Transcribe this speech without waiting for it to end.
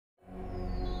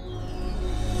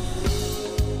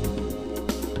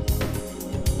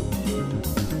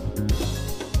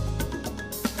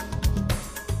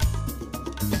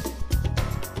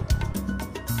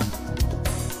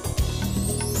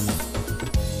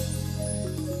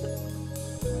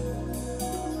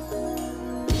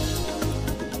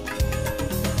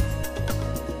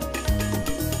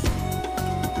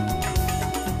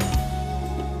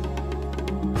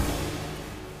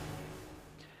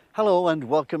Hello and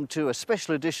welcome to a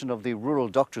special edition of the Rural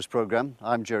Doctors Programme.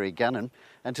 I'm Gerry Gannon,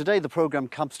 and today the programme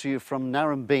comes to you from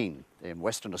Narembeen in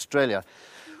Western Australia.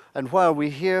 And while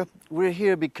we're here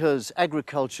because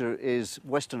agriculture is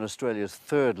Western Australia's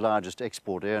third largest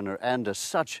export earner, and as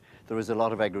such there is a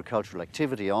lot of agricultural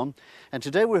activity on. And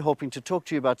today we're hoping to talk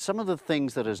to you about some of the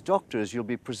things that as doctors you'll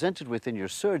be presented with in your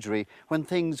surgery when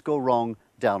things go wrong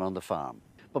down on the farm.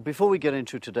 But before we get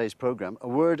into today's programme, a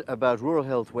word about Rural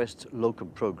Health West's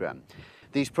locum programme.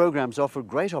 These programmes offer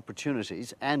great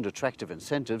opportunities and attractive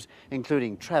incentives,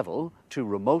 including travel to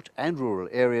remote and rural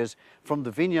areas, from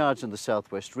the vineyards in the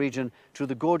southwest region to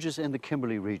the gorges in the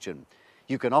Kimberley region.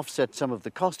 You can offset some of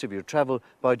the cost of your travel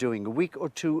by doing a week or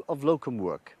two of locum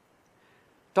work.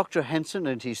 Dr. Henson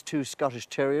and his two Scottish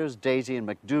Terriers, Daisy and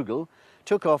McDougall,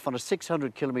 took off on a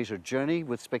 600-kilometre journey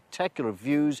with spectacular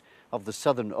views of the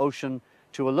Southern Ocean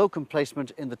to a locum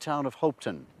placement in the town of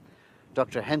Hopeton.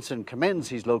 Dr. Henson commends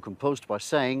his locum post by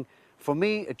saying, "For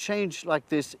me, a change like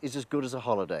this is as good as a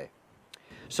holiday."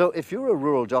 So if you're a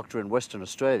rural doctor in Western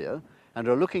Australia and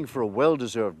are looking for a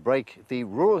well-deserved break, the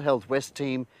Rural Health West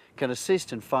team can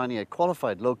assist in finding a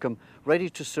qualified locum ready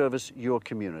to service your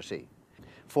community.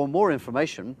 For more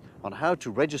information on how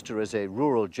to register as a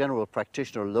rural general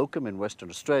practitioner locum in Western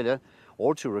Australia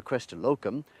or to request a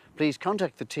locum, please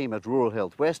contact the team at Rural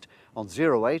Health West on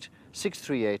 08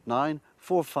 6389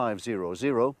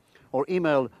 4500 or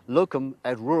email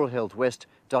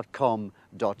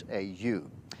locum@ruralhealthwest.com.au.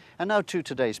 And now to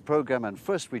today's programme, and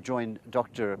first we join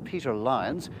Dr. Peter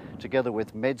Lyons together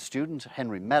with med student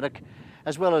Henry Maddock,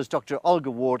 as well as Dr.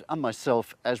 Olga Ward and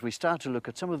myself, as we start to look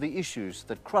at some of the issues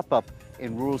that crop up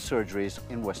in rural surgeries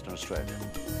in Western Australia.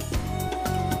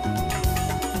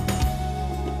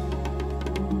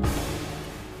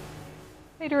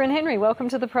 Peter and Henry, welcome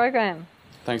to the program.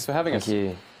 Thanks for having us. Thank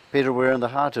you. Peter, we're in the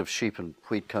heart of sheep and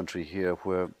wheat country here,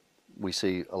 where we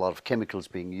see a lot of chemicals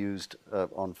being used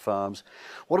on farms.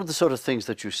 What are the sort of things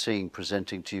that you're seeing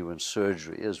presenting to you in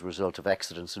surgery as a result of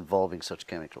accidents involving such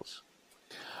chemicals?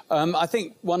 I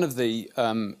think one of the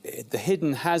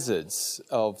hidden hazards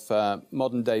of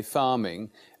modern-day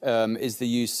farming is the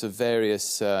use of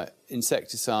various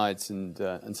insecticides and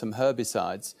some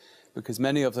herbicides, because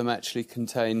many of them actually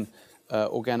contain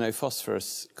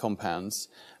organophosphorus compounds.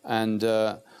 And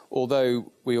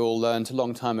although we all learned a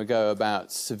long time ago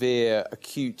about severe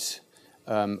acute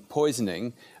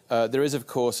poisoning, there is, of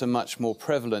course, a much more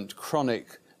prevalent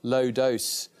chronic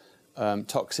low-dose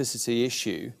toxicity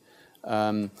issue.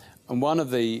 And one of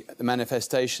the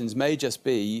manifestations may just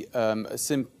be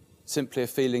simply a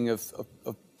feeling of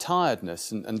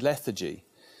tiredness and lethargy.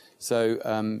 So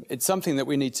it's something that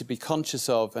we need to be conscious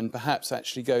of and perhaps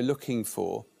actually go looking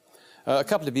for. A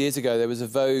couple of years ago, there was a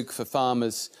vogue for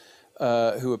farmers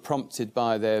who were prompted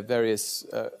by their various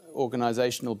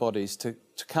organisational bodies to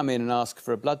come in and ask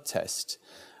for a blood test.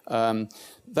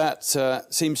 That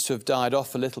seems to have died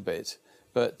off a little bit,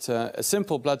 but a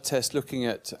simple blood test looking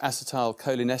at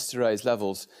acetylcholinesterase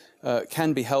levels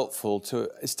can be helpful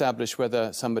to establish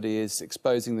whether somebody is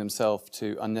exposing themselves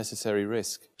to unnecessary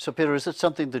risk. So, Peter, is it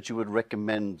something that you would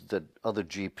recommend that other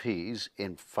GPs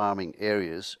in farming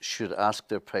areas should ask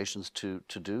their patients to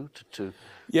do?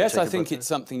 Yes, I think it's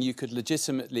something you could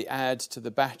legitimately add to the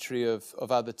battery of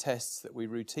other tests that we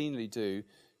routinely do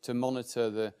to monitor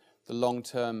the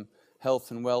long-term health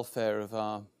and welfare of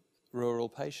our rural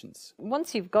patients.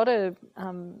 Once you've got a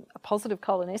positive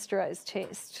cholinesterase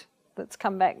test that's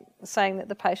come back saying that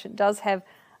the patient does have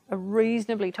a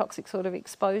reasonably toxic sort of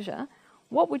exposure,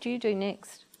 what would you do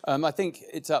next? I think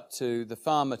it's up to the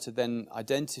farmer to then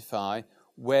identify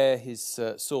where his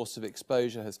source of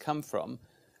exposure has come from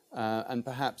and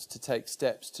perhaps to take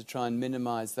steps to try and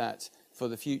minimise that for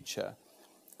the future.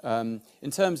 In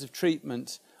terms of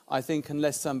treatment, I think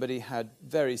unless somebody had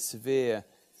very severe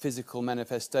physical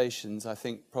manifestations, I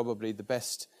think probably the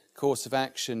best course of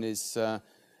action is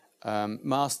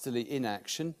masterly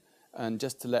inaction, and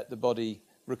just to let the body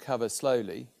recover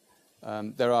slowly.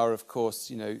 There are, of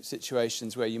course,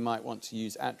 situations where you might want to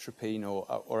use atropine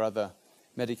or other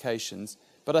medications,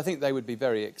 but I think they would be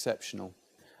very exceptional.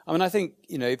 I mean, I think,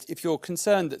 if you're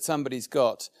concerned that somebody's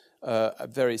got a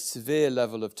very severe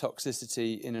level of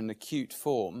toxicity in an acute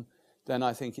form, then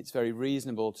I think it's very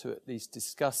reasonable to at least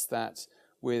discuss that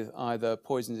with either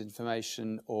Poisons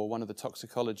Information or one of the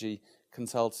toxicology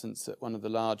consultants at one of the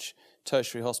large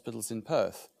tertiary hospitals in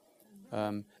Perth.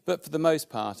 But for the most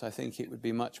part, I think it would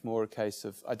be much more a case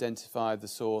of identify the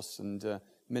source and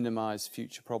minimise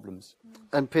future problems.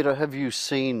 And Peter, have you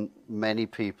seen many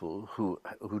people who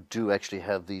do actually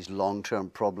have these long-term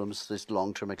problems, this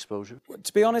long-term exposure?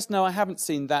 To be honest, no, I haven't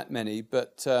seen that many,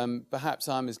 but perhaps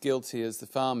I'm as guilty as the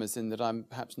farmers in that I'm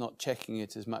perhaps not checking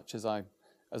it as much as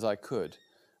I could.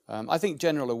 I think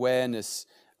general awareness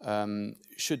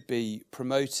should be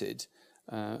promoted,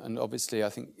 and obviously I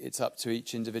think it's up to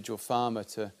each individual farmer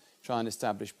to try and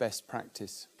establish best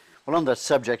practice. Well, on that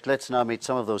subject, let's now meet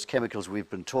some of those chemicals we've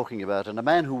been talking about and a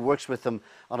man who works with them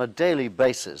on a daily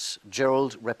basis,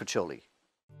 Gerard Repacholi.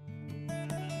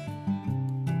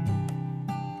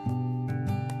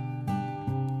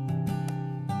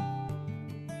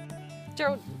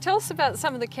 Gerald, tell us about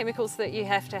some of the chemicals that you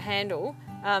have to handle,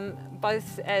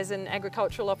 both as an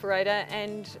agricultural operator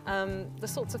and the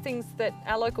sorts of things that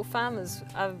our local farmers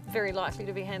are very likely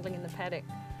to be handling in the paddock.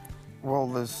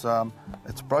 Well,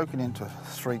 it's broken into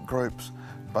 3 groups,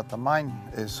 but the main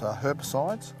is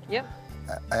herbicides. Yep.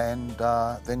 And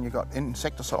then you've got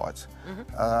insecticides.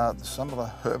 Some of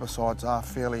the herbicides are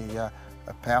fairly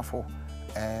powerful,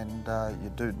 and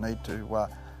you do need to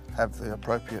have the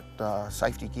appropriate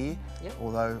safety gear. Yep.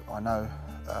 Although I know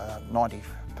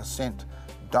 90%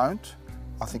 don't.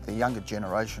 I think the younger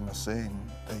generation are seeing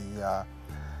the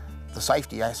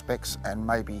safety aspects and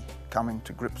maybe coming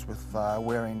to grips with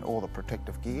wearing all the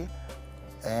protective gear.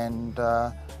 And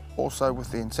also with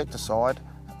the insecticide,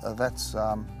 that's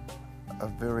a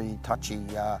very touchy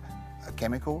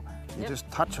chemical. You just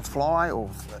touch a fly or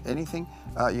anything,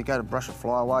 you go to brush a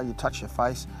fly away, you touch your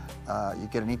face, you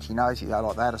get an itchy nose, you go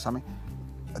like that or something.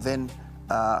 Then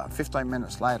 15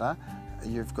 minutes later,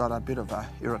 you've got a bit of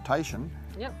irritation.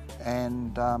 Yep.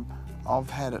 And I've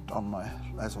had it on my,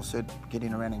 as I said,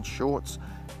 getting around in shorts,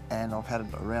 and I've had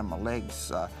it around my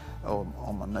legs or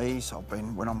on my knees.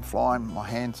 When I'm flying, my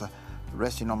hands are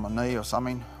resting on my knee or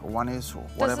something, or one is, or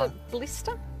whatever. Does it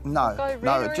blister? No, Go red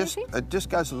no, or it just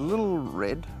goes a little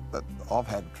red that I've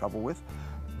had trouble with,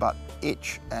 but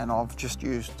itch, and I've just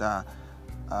used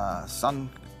sun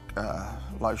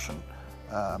lotion.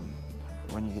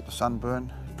 When you get the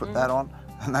sunburn, put that on,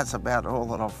 and that's about all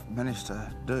that I've managed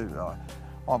to do.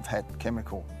 I've had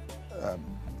chemical,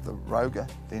 the Roga,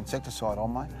 the insecticide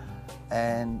on me,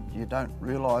 and you don't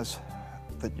realise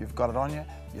that you've got it on you.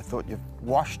 You thought you've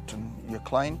washed and you're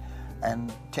clean,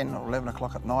 and 10 or 11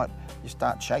 o'clock at night you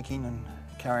start shaking and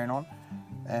carrying on.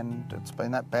 And it's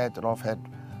been that bad that I've had,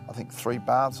 I think, 2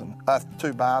 baths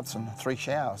and 3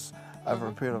 showers over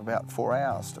a period of about 4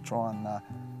 hours to try and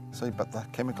see, but the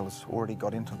chemical has already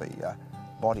got into the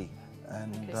body.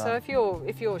 And, Okay, so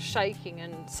if you're shaking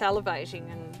and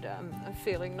salivating and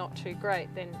feeling not too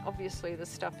great, then obviously the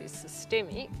stuff is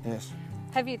systemic. yes.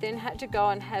 Have you then had to go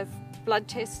and have blood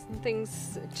tests and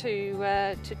things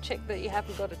to check that you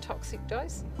haven't got a toxic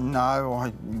dose? No,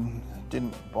 I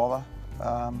didn't bother.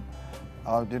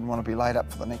 I didn't want to be laid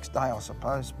up for the next day, I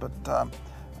suppose, but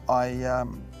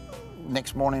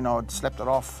next morning I'd slept it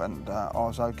off and I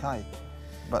was okay.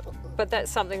 But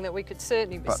that's something that we could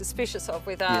certainly be suspicious of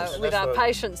with our Yes.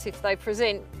 patients if they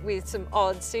present with some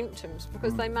odd symptoms,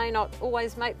 because they may not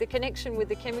always make the connection with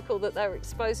the chemical that they were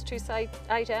exposed to, say,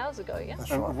 8 hours ago. Yeah.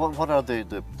 That's And right. what are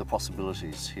the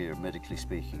possibilities here, medically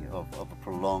speaking, of a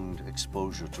prolonged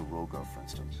exposure to Roga, for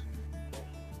instance?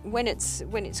 When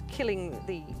it's killing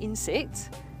the insects,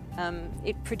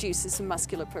 it produces some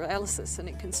muscular paralysis, and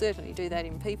it can certainly do that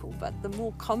in people, but the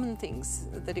more common things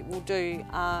that it will do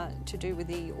are to do with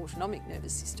the autonomic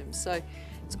nervous system. So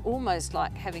it's almost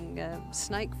like having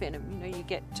snake venom. You know, you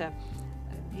get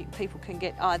people can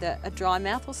get either a dry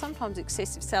mouth or sometimes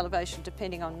excessive salivation,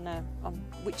 depending on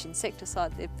which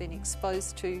insecticide they've been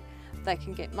exposed to. They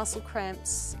can get muscle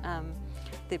cramps,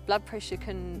 their blood pressure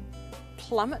can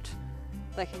plummet,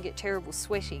 they can get terrible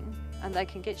sweating, and they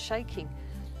can get shaking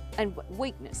and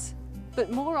weakness.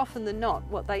 But more often than not,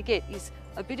 what they get is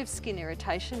a bit of skin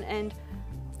irritation and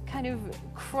kind of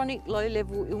chronic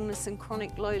low-level illness and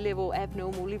chronic low-level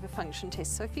abnormal liver function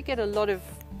tests. So if you get a lot of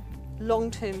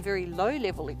long-term, very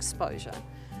low-level exposure,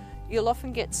 you'll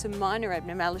often get some minor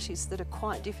abnormalities that are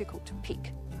quite difficult to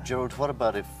pick. Gerard, what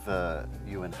about if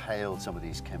you inhale some of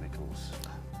these chemicals?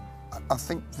 I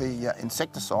think the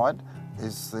insecticide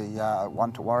is the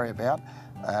one to worry about.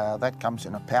 That comes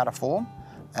in a powder form,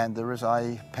 and there is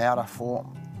a powder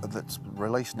form that's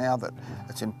released now that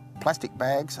it's in plastic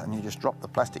bags, and you just drop the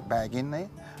plastic bag in there.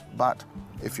 But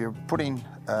if you're putting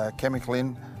chemical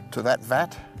into that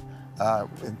vat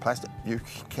in plastic, you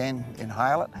can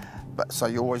inhale it, but so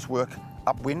you always work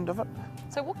upwind of it.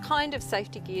 So what kind of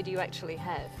safety gear do you actually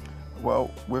have?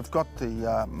 Well, we've got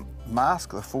the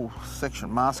mask, the full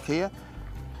section mask here.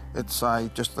 It's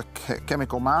just the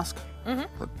chemical mask,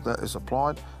 that is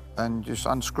applied, and just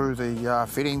unscrew the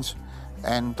fittings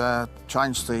and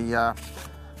change the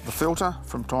filter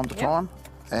from time to time,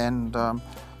 and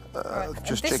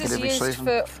just check it every season. This is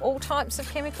used for all types of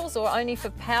chemicals or only for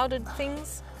powdered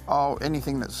things? Oh,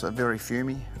 anything that's very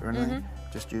fumy or anything,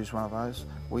 just use one of those.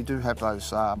 We do have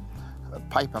those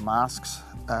paper masks,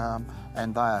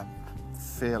 and they are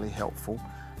fairly helpful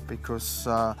because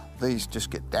these just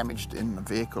get damaged in the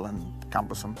vehicle and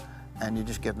cumbersome, and you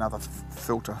just get another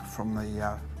filter from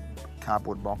the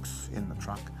cardboard box in the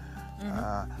truck.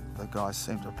 The guys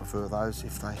seem to prefer those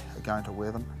if they are going to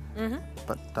wear them.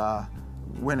 But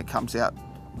when it comes out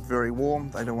very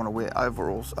warm, they don't want to wear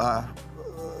overalls,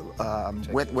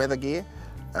 wet weather gear,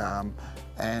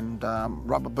 and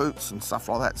rubber boots and stuff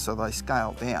like that, so they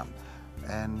scale down.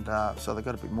 And so they've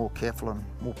got to be more careful and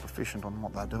more proficient on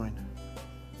what they're doing.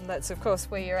 And that's of course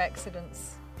where your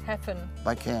accidents happen.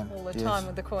 They can all the time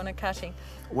with the corner cutting.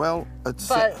 Well, it's.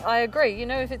 But I agree. You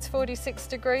know, if it's 46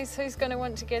 degrees, who's going to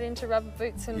want to get into rubber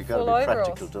boots and full overalls?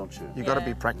 You've got to be practical, don't you? You've got to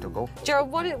be practical.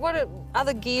 Gerald, what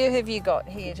other gear have you got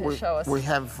here to show us? We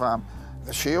have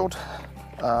the shield.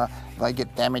 They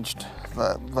get damaged.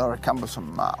 They're a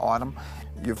cumbersome item.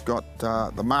 You've got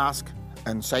the mask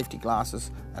and safety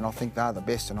glasses, and I think they're the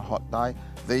best in a hot day.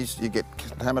 These you get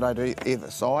contaminated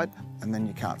either side, and then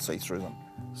you can't see through them.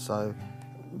 So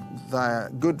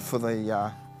they're good for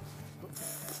the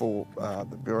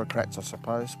bureaucrats, I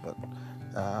suppose, but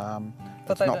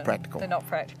it's not practical. They're not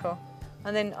practical.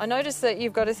 And then I noticed that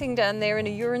you've got a thing down there in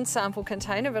a urine sample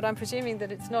container, but I'm presuming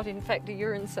that it's not in fact a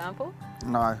urine sample.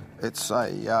 No, it's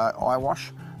a eye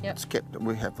wash. Yep. It's kept.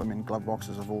 We have them in glove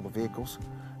boxes of all the vehicles.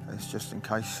 It's just in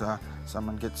case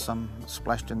someone gets some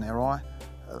splashed in their eye.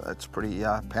 It's pretty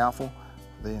powerful.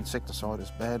 The insecticide is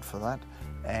bad for that.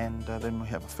 And then we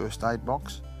have a first aid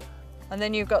box. And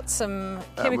then you've got some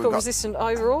chemical resistant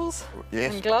overalls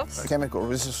and gloves. Chemical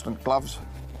resistant gloves.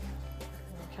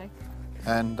 Okay.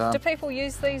 And do people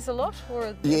use these a lot,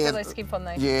 or do they skip on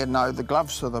these? Yeah, no, the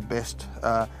gloves are the best.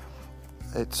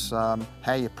 It's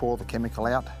how you pour the chemical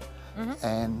out,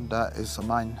 and is the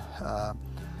main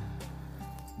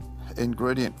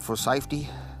ingredient for safety,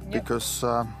 because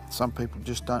some people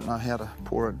just don't know how to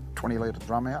pour a 20-litre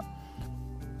drum out.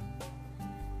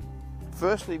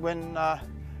 Firstly, when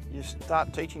you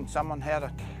start teaching someone how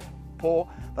to pour,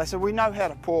 they say, we know how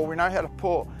to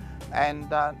pour, and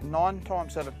 9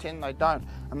 times out of 10 they don't.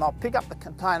 And they'll pick up the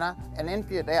container and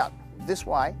empty it out this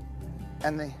way,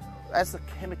 and as the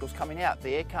chemical's coming out,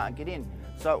 the air can't get in,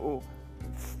 so it will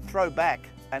throw back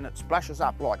and it splashes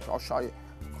up, like I'll show you,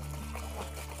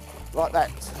 like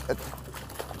that. It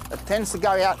tends to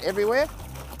go out everywhere,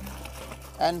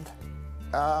 and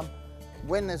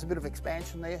when there's a bit of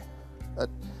expansion there, it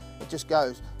just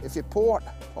goes. If you pour it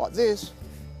like this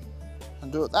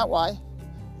and do it that way,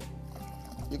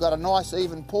 you've got a nice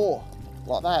even pour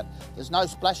like that. There's no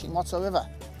splashing whatsoever,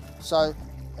 so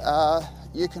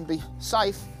you can be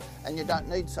safe and you don't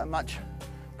need so much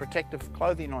protective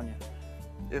clothing on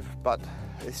you. But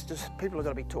it's just, people have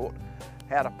got to be taught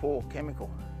how to pour chemical.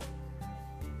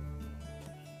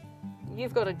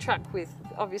 You've got a truck with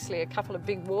obviously a couple of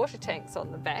big water tanks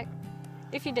on the back.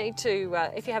 If you need to,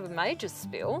 if you have a major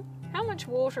spill, how much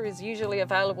water is usually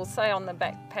available, say, on the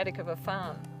back paddock of a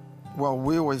farm? Well,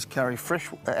 we always carry fresh.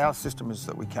 Our system is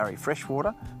that we carry fresh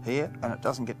water here, and it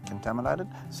doesn't get contaminated,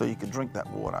 so you can drink that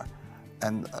water.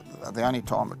 And the only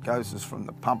time it goes is from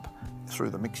the pump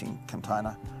through the mixing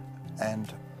container,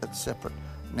 and it's separate.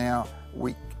 Now,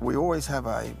 we always have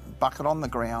a bucket on the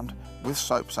ground with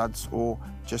soap suds or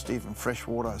just even fresh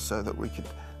water, so that we could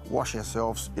wash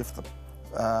ourselves if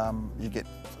you get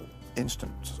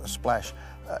instant splash.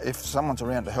 If someone's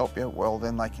around to help you, well,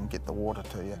 then they can get the water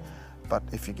to you. But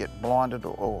if you get blinded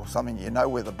or something, you know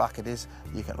where the bucket is,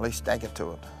 you can at least stagger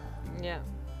to it. Yeah.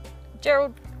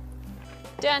 Gerald,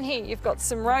 down here you've got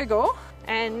some Rogor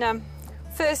and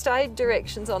first aid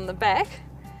directions on the back.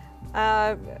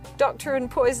 Doctor and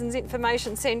Poisons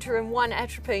Information Centre and 1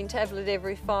 atropine tablet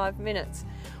every 5 minutes.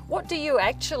 What do you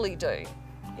actually do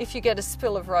if you get a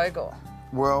spill of Rogor?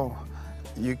 Well,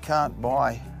 you can't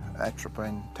buy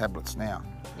atropine tablets now.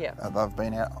 Yeah. They've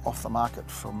been off the market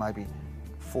for maybe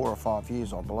 4 or 5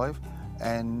 years, I believe,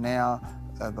 and now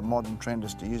the modern trend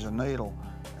is to use a needle,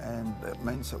 and it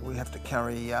means that we have to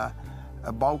carry a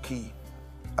bulky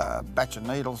batch of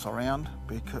needles around,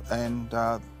 and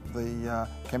the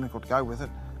chemical to go with it,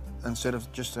 instead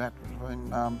of just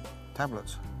atropine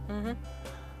tablets.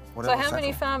 So how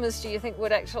many farmers do you think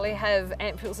would actually have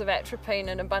ampules of atropine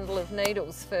and a bundle of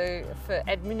needles for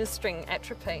administering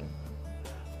atropine?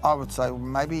 I would say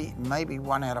maybe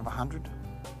 1 out of 100.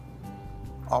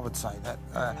 I would say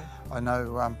that. I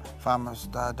know farmers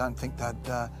don't think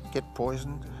they'd get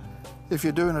poisoned. If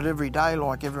you're doing it every day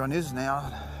like everyone is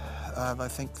now, they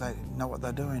think they know what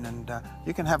they're doing, and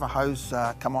you can have a hose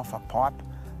come off a pipe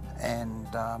and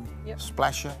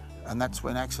splash you, and that's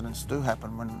when accidents do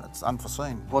happen, when it's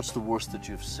unforeseen. What's the worst that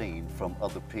you've seen from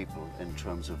other people in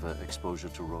terms of exposure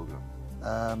to roller?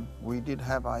 We did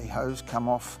have a hose come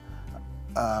off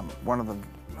one of the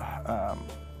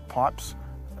pipes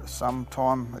some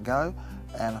time ago,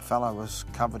 and a fellow was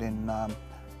covered in,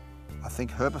 I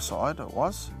think herbicide it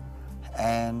was,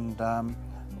 and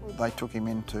they took him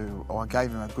into, I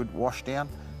gave him a good wash down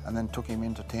and then took him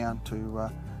into town to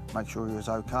make sure he was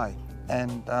okay.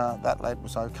 And that lad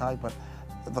was okay, but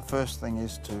the first thing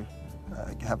is to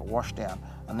have a wash down,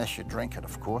 unless you drink it,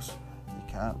 of course. You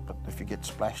can't, but if you get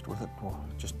splashed with it, well,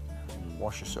 just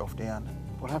wash yourself down.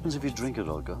 What happens if you drink it,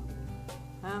 Olga?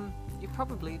 You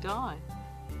probably die.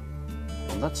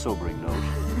 On that sobering note.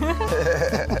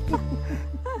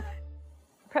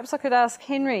 Perhaps I could ask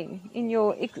Henry, in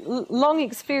your long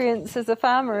experience as a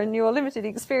farmer and your limited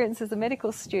experience as a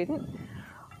medical student,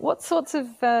 what sorts of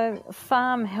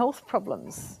farmer health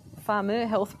problems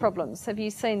have you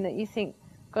seen that you think,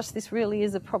 gosh, this really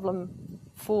is a problem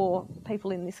for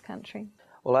people in this country?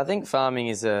 Well, I think farming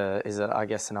is I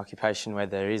guess, an occupation where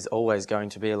there is always going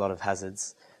to be a lot of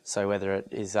hazards. So whether it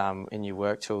is in your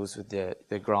work tools with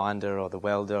the grinder or the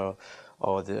welder,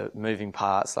 or the moving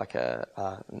parts like an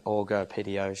auger,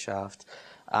 PDO shaft,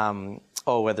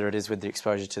 or whether it is with the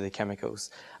exposure to the chemicals,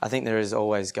 I think there is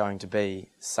always going to be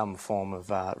some form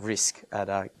of risk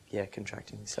at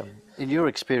contracting something. In your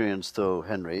experience though,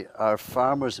 Henry, are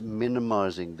farmers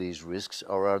minimising these risks,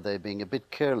 or are they being a bit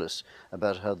careless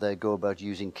about how they go about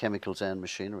using chemicals and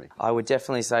machinery? I would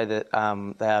definitely say that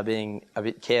they are being a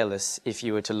bit careless if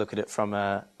you were to look at it from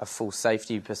a full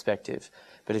safety perspective.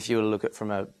 But if you were to look at it from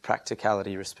a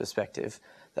practicality risk perspective,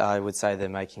 I would say they're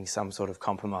making some sort of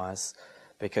compromise,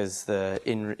 because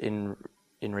in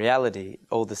reality,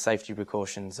 all the safety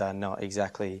precautions are not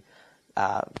exactly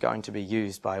going to be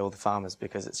used by all the farmers,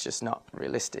 because it's just not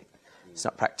realistic. It's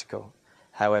not practical.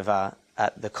 However,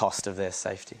 at the cost of their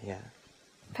safety, yeah.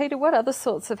 Peter, what other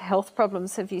sorts of health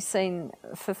problems have you seen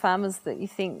for farmers that you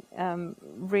think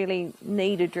really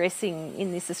need addressing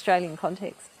in this Australian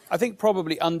context? I think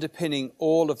probably underpinning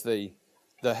all of the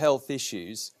health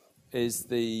issues is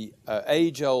the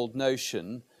age-old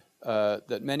notion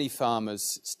that many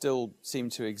farmers still seem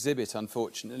to exhibit,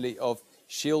 unfortunately, of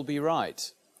she'll be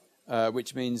right,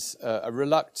 which means a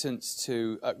reluctance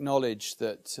to acknowledge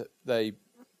that they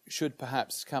should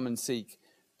perhaps come and seek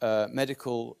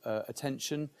medical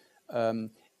attention,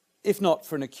 if not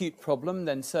for an acute problem,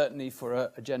 then certainly for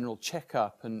a general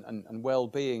checkup and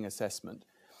well-being assessment.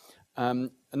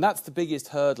 And that's the biggest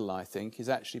hurdle, I think, is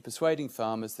actually persuading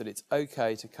farmers that it's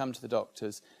okay to come to the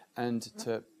doctors and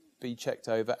to be checked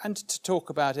over and to talk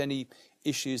about any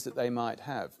issues that they might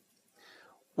have.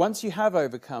 Once you have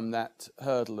overcome that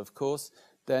hurdle, of course,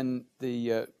 then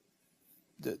the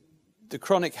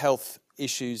chronic health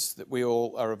issues that we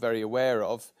all are very aware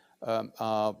of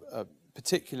are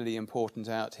particularly important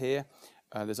out here.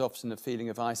 There's often a feeling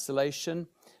of isolation.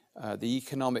 The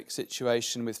economic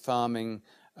situation with farming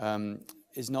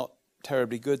is not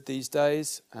terribly good these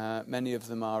days. Many of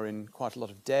them are in quite a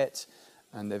lot of debt,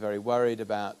 and they're very worried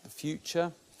about the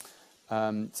future.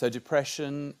 So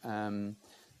depression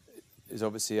is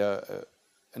obviously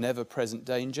an ever-present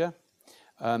danger.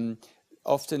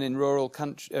 Often in rural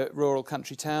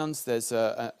country towns, there's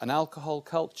an alcohol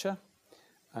culture,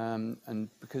 and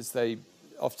because they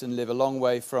often live a long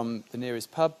way from the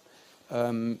nearest pub,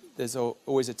 there's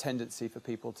always a tendency for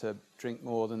people to drink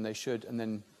more than they should and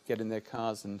then get in their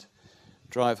cars and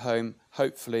drive home,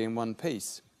 hopefully in one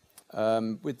piece.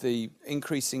 With the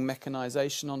increasing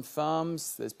mechanisation on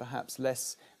farms, there's perhaps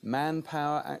less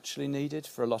manpower actually needed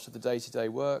for a lot of the day-to-day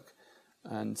work.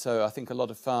 And so I think a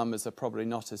lot of farmers are probably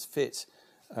not as fit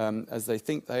as they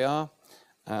think they are.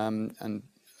 And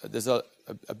there's a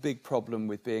big problem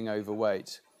with being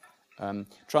overweight.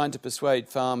 Trying to persuade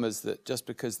farmers that just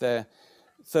because they're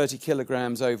 30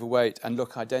 kilograms overweight and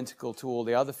look identical to all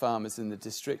the other farmers in the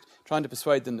district, trying to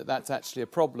persuade them that that's actually a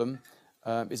problem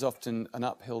is often an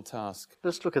uphill task.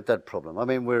 Let's look at that problem. I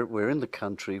mean, we're in the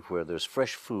country where there's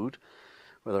fresh food,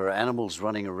 where there are animals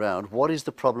running around. What is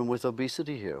the problem with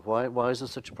obesity here? Why is there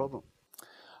such a problem?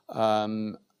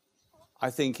 I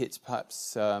think it's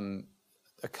perhaps a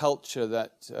culture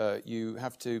that you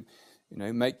have to,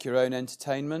 make your own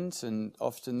entertainment, and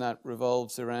often that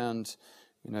revolves around,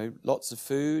 lots of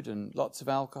food and lots of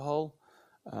alcohol,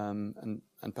 and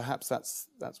perhaps that's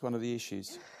one of the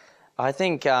issues. I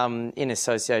think in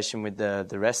association with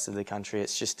the rest of the country,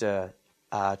 it's just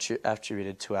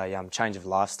attributed to a change of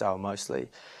lifestyle mostly.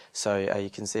 So you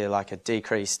can see like a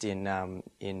decrease in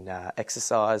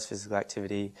exercise, physical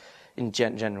activity, in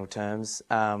general terms.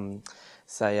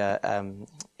 Say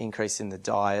increase in the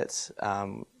diet,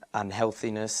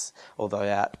 unhealthiness.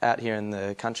 Although out here in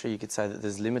the country, you could say that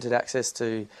there's limited access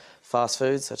to fast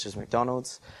foods such as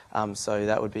McDonald's. So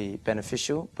that would be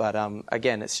beneficial. But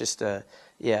again, it's just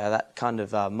that kind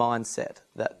of mindset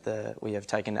that we have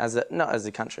taken not as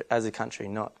a country,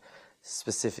 not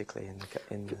specifically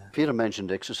in the... Peter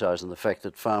mentioned exercise and the fact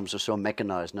that farms are so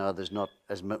mechanised now, there's not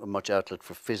as much outlet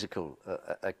for physical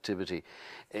activity.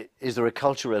 Is there a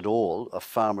culture at all of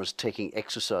farmers taking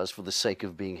exercise for the sake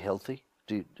of being healthy?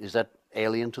 Is that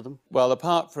alien to them? Well,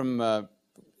 apart from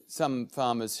some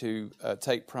farmers who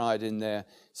take pride in their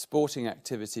sporting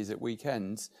activities at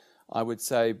weekends, I would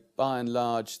say by and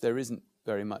large there isn't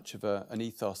very much of an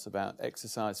ethos about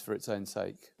exercise for its own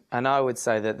sake. And I would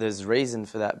say that there's reason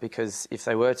for that, because if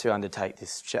they were to undertake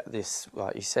this,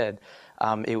 like you said,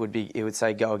 it would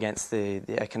say go against the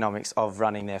economics of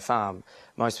running their farm.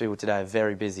 Most people today are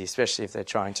very busy, especially if they're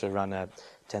trying to run a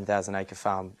 10,000 acre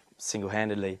farm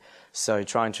single-handedly. So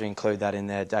trying to include that in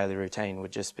their daily routine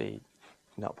would just be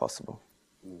not possible.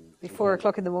 Be 4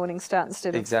 o'clock in the morning start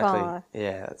instead of 5. Exactly.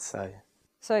 Yeah, that's so.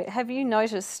 So have you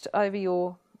noticed over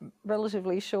your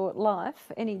relatively short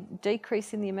life any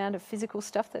decrease in the amount of physical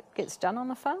stuff that gets done on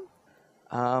the farm?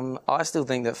 I still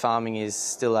think that farming is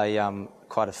still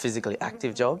quite a physically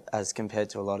active job as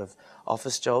compared to a lot of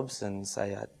office jobs and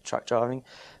say truck driving,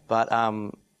 but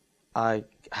I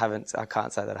can't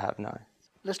say that I have, no.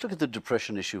 Let's look at the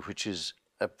depression issue, which is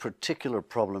a particular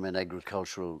problem in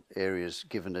agricultural areas,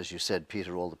 given, as you said,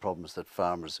 Peter, all the problems that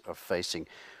farmers are facing.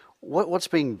 What's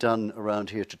being done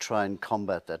around here to try and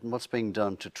combat that, and what's being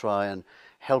done to try and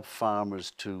help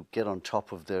farmers to get on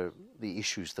top of the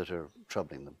issues that are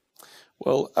troubling them?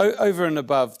 Well, over and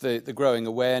above the growing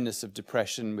awareness of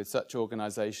depression with such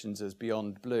organisations as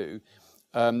Beyond Blue,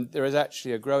 there is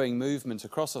actually a growing movement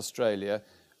across Australia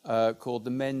called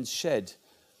the Men's Shed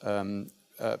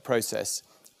process.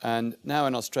 And now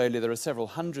in Australia there are several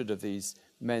hundred of these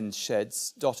men's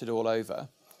sheds dotted all over.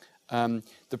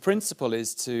 The principle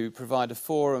is to provide a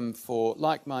forum for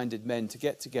like-minded men to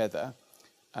get together,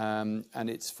 and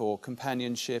it's for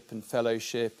companionship and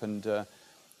fellowship and a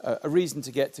reason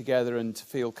to get together and to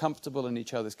feel comfortable in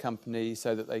each other's company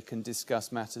so that they can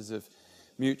discuss matters of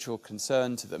mutual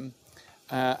concern to them.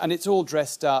 And it's all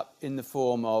dressed up in the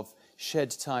form of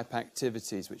shed-type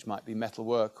activities, which might be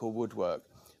metalwork or woodwork.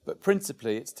 But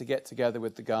principally, it's to get together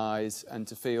with the guys and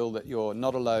to feel that you're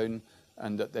not alone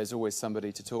and that there's always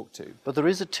somebody to talk to. But there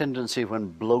is a tendency when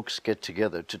blokes get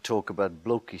together to talk about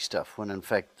blokey stuff, when in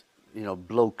fact, you know,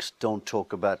 blokes don't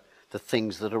talk about the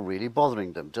things that are really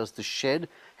bothering them. Does the shed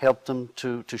help them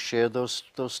to share those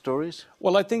stories?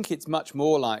 Well, I think it's much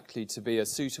more likely to be a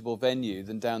suitable venue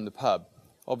than down the pub.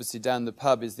 Obviously, down the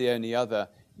pub is the only other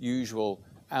usual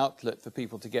outlet for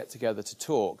people to get together to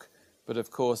talk. But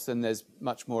of course, then there's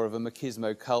much more of a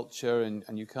machismo culture,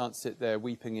 and you can't sit there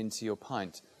weeping into your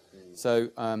pint. So,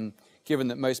 given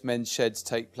that most men's sheds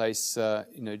take place,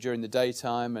 during the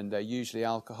daytime, and they're usually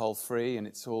alcohol-free, and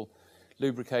it's all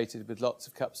lubricated with lots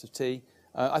of cups of tea,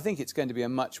 I think it's going to be a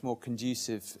much more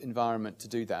conducive environment to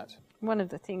do that. One of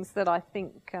the things that I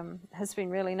think has been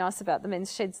really nice about the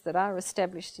men's sheds that are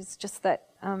established is just that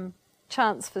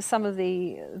chance for some of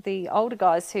the older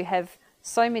guys who have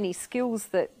so many skills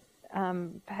that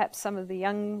perhaps some of the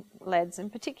young lads,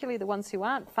 and particularly the ones who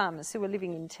aren't farmers, who are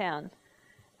living in town,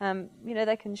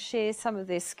 they can share some of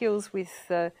their skills with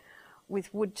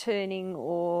wood turning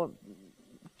or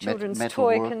children's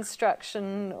toy work.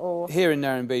 Construction. Or here in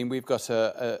Narembeen, we've got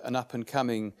an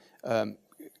up-and-coming,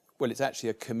 well, it's actually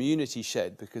a community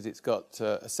shed because it's got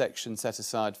a section set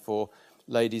aside for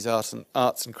ladies' arts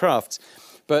and crafts.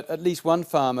 But at least one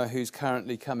farmer who's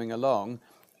currently coming along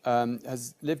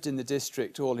has lived in the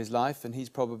district all his life, and he's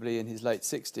probably in his late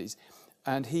 60s,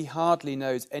 and he hardly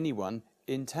knows anyone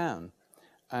in town.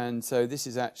 And so this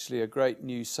is actually a great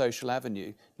new social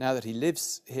avenue. Now that he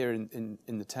lives here in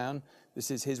the town, this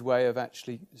is his way of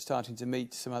actually starting to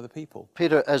meet some other people.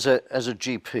 Peter, as a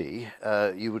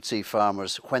GP, you would see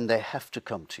farmers when they have to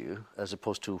come to you as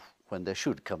opposed to when they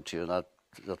should come to you, and I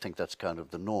think that's kind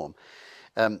of the norm.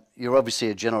 You're obviously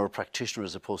a general practitioner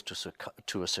as opposed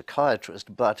to a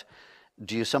psychiatrist, but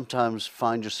do you sometimes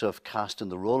find yourself cast in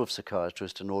the role of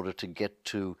psychiatrist in order to get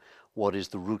to what is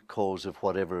the root cause of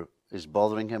whatever is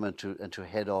bothering him, and to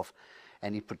head off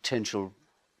any potential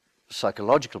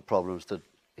psychological problems that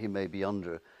he may be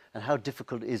under? And how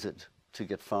difficult is it to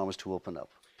get farmers to open up?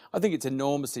 I think it's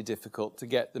enormously difficult to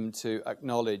get them to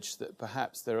acknowledge that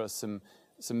perhaps there are some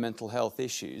mental health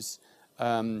issues.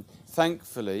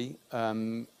 Thankfully,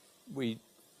 we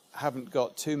haven't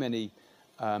got too many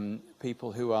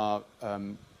people who are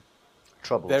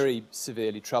very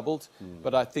severely troubled,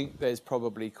 but I think there's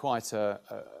probably quite a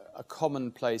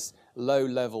commonplace low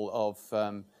level of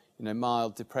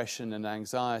mild depression and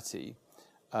anxiety.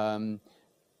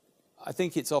 I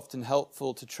think it's often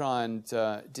helpful to try and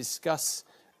discuss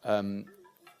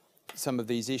some of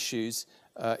these issues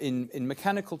in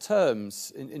mechanical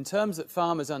terms, in terms that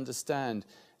farmers understand.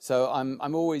 So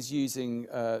I'm always using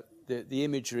the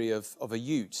imagery of a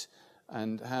ute,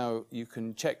 and how you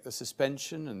can check the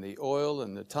suspension and the oil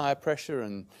and the tyre pressure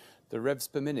and the revs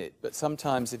per minute. But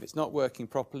sometimes if it's not working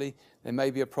properly, there may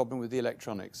be a problem with the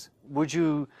electronics. Would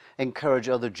you encourage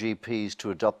other GPs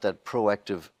to adopt that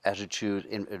proactive attitude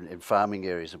in farming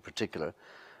areas in particular,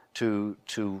 to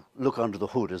look under the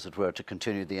hood, as it were, to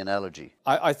continue the analogy?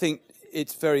 I think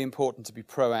it's very important to be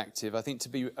proactive. I think to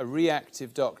be a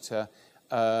reactive doctor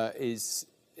is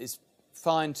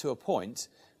fine to a point,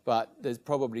 but there's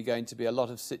probably going to be a lot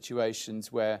of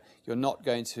situations where you're not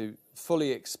going to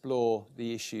fully explore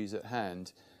the issues at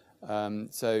hand.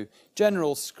 So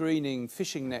general screening,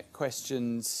 fishing net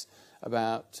questions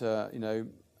about,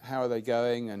 how are they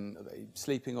going, and are they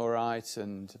sleeping all right,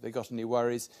 and have they got any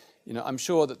worries? I'm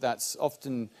sure that that's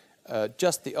often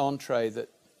just the entree that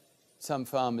some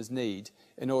farmers need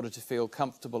in order to feel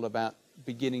comfortable about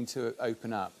beginning to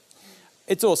open up.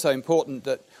 It's also important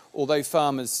that, although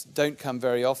farmers don't come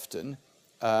very often,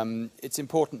 it's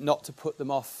important not to put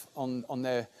them off on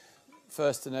their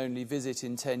first and only visit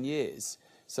in 10 years.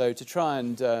 So to try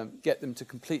and get them to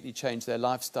completely change their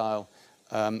lifestyle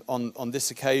on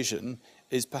this occasion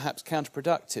is perhaps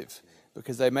counterproductive,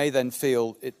 because they may then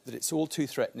feel that it's all too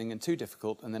threatening and too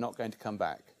difficult, and they're not going to come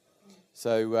back.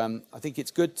 So I think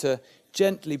it's good to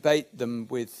gently bait them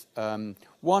with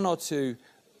one or two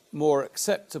more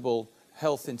acceptable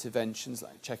health interventions,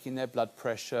 like checking their blood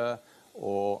pressure,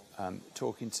 or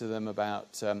talking to them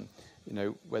about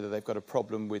whether they've got a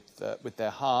problem with their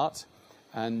heart,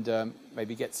 and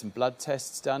maybe get some blood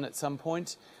tests done at some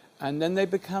point, and then they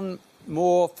become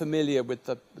more familiar with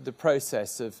the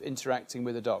process of interacting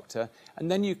with a doctor, and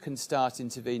then you can start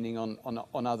intervening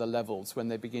on other levels when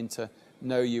they begin to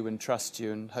know you and trust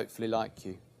you and hopefully like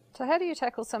you. So how do you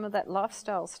tackle some of that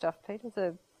lifestyle stuff, Peter?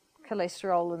 The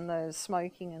cholesterol and the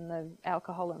smoking and the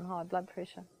alcohol and high blood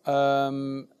pressure?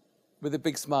 With a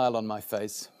big smile on my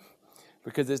face,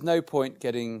 because there's no point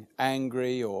getting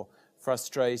angry or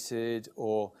frustrated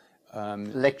or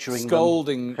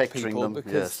scolding people,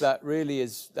 because that really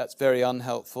that's very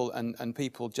unhelpful, and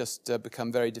people just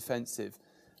become very defensive.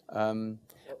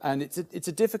 And it's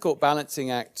a difficult balancing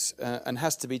act, and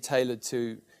has to be tailored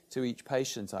to each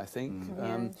patient, I think.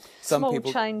 Small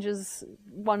changes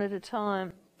one at a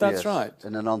time. That's right.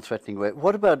 In a non-threatening way.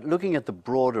 What about looking at the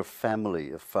broader family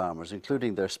of farmers,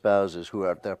 including their spouses, who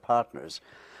are their partners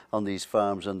on these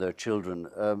farms, and their children?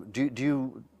 Do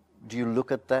you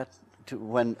look at that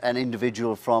when an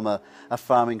individual from a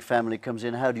farming family comes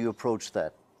in? How do you approach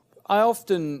that? I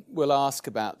often will ask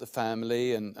about the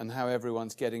family and how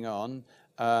everyone's getting on.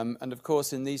 And of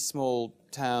course, in these small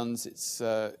towns, it's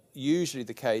usually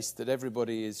the case that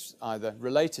everybody is either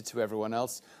related to everyone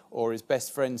else or is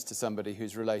best friends to somebody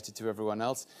who's related to everyone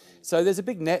else. So there's a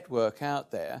big network out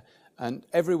there, and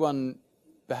everyone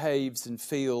behaves and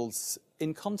feels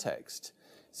in context.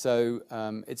 So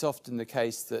it's often the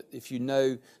case that if you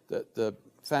know that the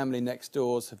family next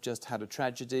doors have just had a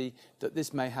tragedy, that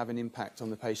this may have an impact on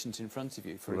the patient in front of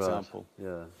you, for example.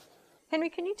 Yeah. Henry,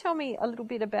 can you tell me a little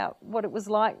bit about what it was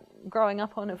like growing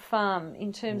up on a farm,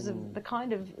 in terms of the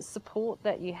kind of support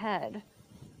that you had,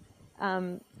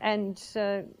 and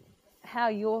how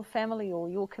your family or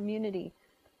your community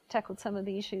tackled some of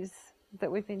the issues that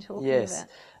we've been talking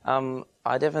about?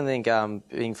 I definitely think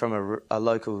being from a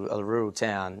rural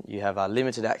town, you have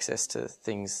limited access to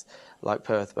things like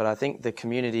Perth, but I think the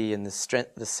community and the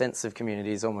sense of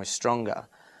community is almost stronger.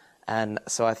 And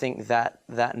so I think that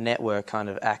network kind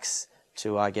of acts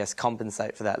to, I guess,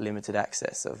 compensate for that limited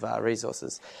access of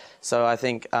resources. So I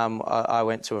think I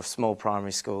went to a small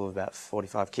primary school of about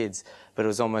 45 kids, but it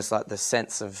was almost like the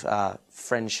sense of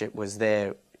friendship was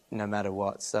there no matter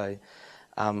what. So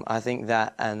I think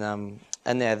that, and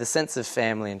the sense of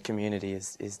family and community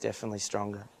is definitely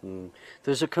stronger.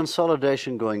 There's a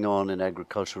consolidation going on in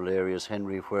agricultural areas,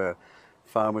 Henry, where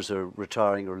farmers are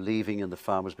retiring or leaving and the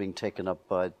farmers being taken up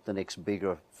by the next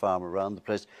bigger farm around the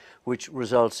place, which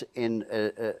results in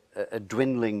a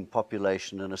dwindling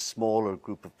population and a smaller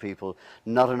group of people,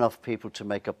 not enough people to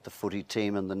make up the footy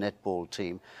team and the netball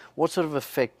team. What sort of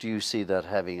effect do you see that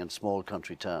having in small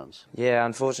country towns? Yeah,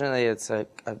 unfortunately it's a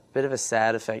bit of a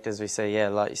sad effect, as we see, yeah,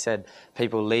 like you said,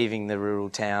 people leaving the rural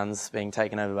towns, being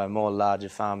taken over by more larger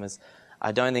farmers.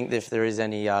 I don't think if there is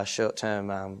any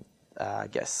short-term I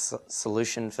guess,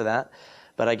 solution for that.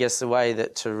 But I guess the way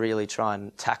that to really try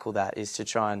and tackle that is to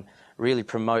try and really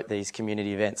promote these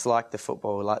community events like the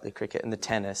football, like the cricket and the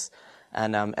tennis,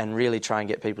 and really try and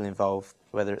get people involved,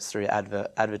 whether it's through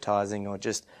advertising or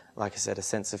just, like I said, a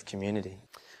sense of community.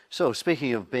 So,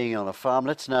 speaking of being on a farm,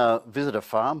 let's now visit a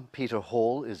farm. Peter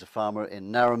Hall is a farmer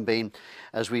in Narembeen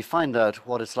as we find out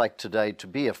what it's like today to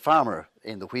be a farmer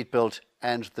in the Wheatbelt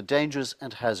and the dangers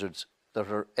and hazards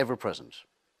that are ever present.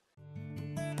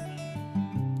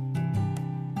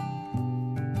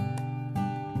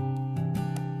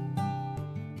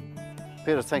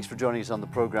 Peter, thanks for joining us on the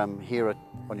programme here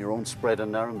on your own spread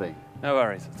in Narembeen. No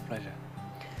worries, it's a pleasure.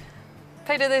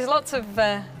 Peter, there's lots of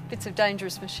bits of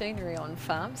dangerous machinery on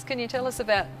farms. Can you tell us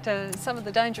about some of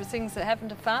the dangerous things that happen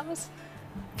to farmers?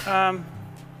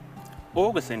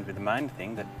 Augers seem to be the main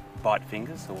thing that bite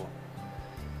fingers or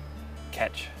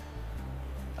catch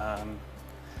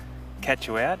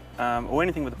you out, or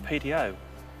anything with a PTO.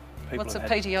 What's a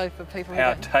PTO for people?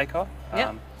 Power takeoff Yep.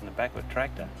 on the back of a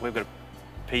tractor. We've got a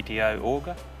PTO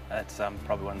auger. That's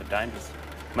probably one of the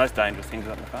most dangerous things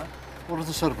on the farm. What are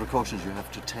the sort of precautions you have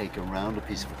to take around a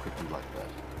piece of equipment like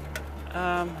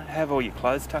that? Have all your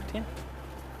clothes tucked in,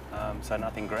 so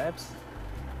nothing grabs.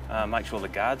 Make sure the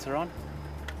guards are on,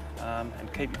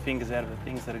 and keep your fingers out of the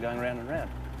things that are going round and round.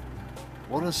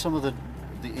 What are some of the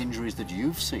injuries that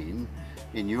you've seen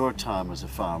in your time as a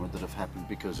farmer that have happened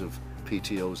because of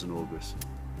PTOs and augers?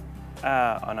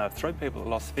 I know of 3 people that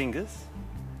lost fingers.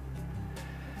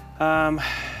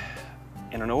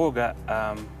 In an auger,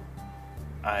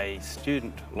 a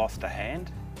student lost a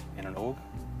hand in an auger,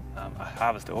 a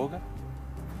harvester auger.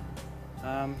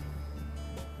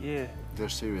 Yeah. They're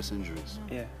serious injuries.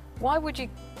 Yeah. Why would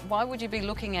you be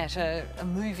looking at a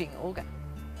moving auger?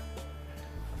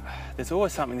 There's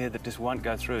always something there that just won't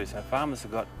go through, so farmers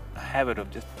have got a habit of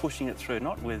just pushing it through,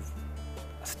 not with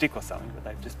a stick or something, but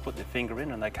they just put their finger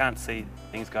in and they can't see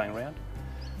things going around.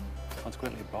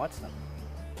 Consequently, it bites them.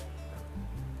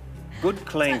 Good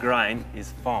clean grain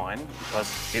is fine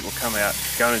because it will come out,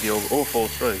 go into the auger or fall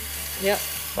through. Yep.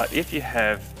 But if you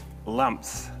have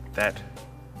lumps that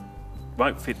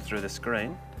won't fit through the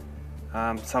screen,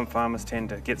 some farmers tend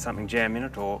to get something jam in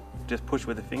it or just push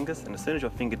with the fingers, and as soon as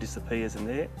your finger disappears in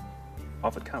there,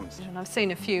 off it comes. And I've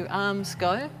seen a few arms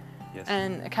go, yes.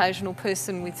 An occasional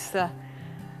person with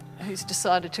who's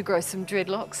decided to grow some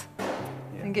dreadlocks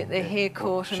and get their hair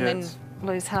caught and then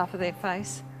lose half of their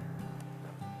face.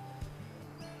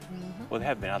 Well, there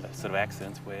have been other sort of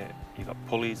accidents where you've got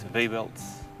pulleys,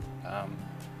 V-belts,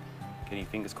 getting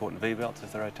fingers caught in V-belts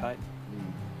as they rotate,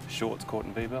 shorts caught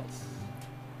in V-belts.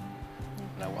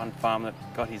 You know, one farmer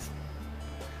that got his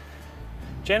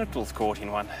genitals caught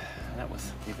in one, and that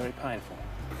was very painful.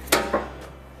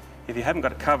 If you haven't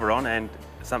got a cover on and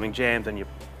something jams and you're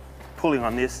pulling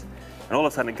on this, and all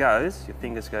of a sudden it goes, your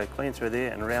fingers go clean through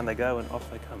there and around they go and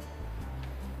off they come.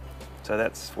 So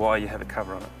that's why you have a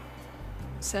cover on it.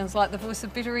 Sounds like the voice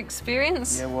of bitter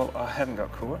experience. Yeah, well, I haven't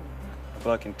got caught. A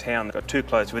bloke in town got too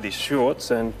close with his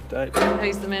shorts and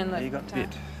he's the man that he got bit.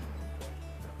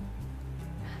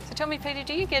 So tell me, Peter,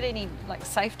 do you get any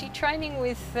safety training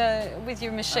with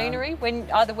your machinery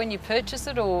either when you purchase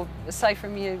it or say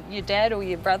from your dad or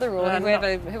your brother or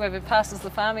whoever passes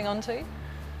the farming on to you?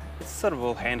 It's sort of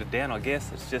all handed down, I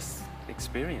guess. It's just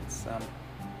experience.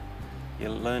 You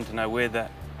learn to know where the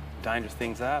dangerous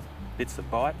things are, bits that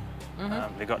bite.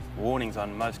 They've got warnings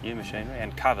on most new machinery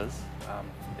and covers.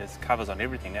 There's covers on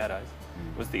everything nowadays.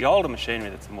 It was the older machinery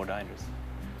that's more dangerous.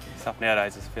 Stuff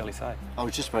nowadays is fairly safe. I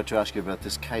was just about to ask you about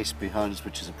this case behind us,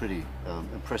 which is a pretty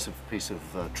impressive piece of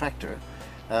tractor.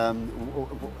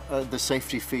 The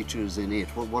safety features in it,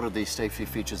 what are the safety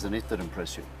features in it that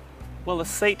impress you? Well, the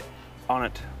seat on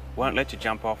it won't let you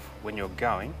jump off when you're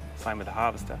going, same with the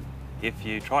harvester. If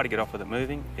you try to get off with it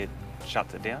moving, it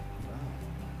shuts it down.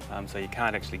 So you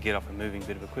can't actually get off a moving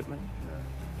bit of equipment.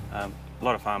 A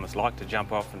lot of farmers like to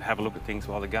jump off and have a look at things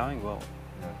while they're going. Well,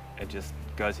 it just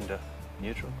goes into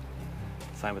neutral.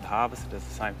 Same with the harvester, does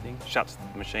the same thing. Shuts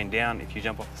the machine down if you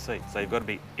jump off the seat. So you've got to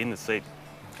be in the seat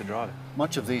to drive it.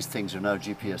 Much of these things are now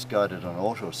GPS guided on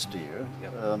auto steer.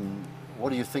 Yep. What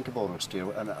do you think of auto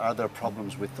steer, and are there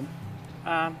problems with them?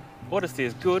 Auto steer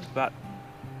is good, but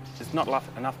There's not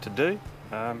enough to do.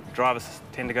 Drivers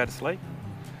tend to go to sleep,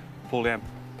 pull down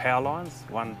power lines.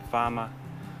 One farmer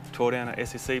tore down an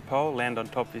SSC pole, landed on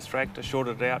top of his tractor,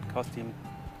 shorted it out, cost him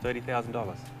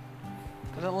 $30,000.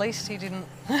 But at least he didn't.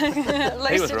 At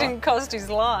least it didn't cost his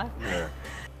life. Yeah.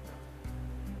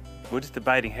 We're just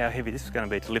debating how heavy this is going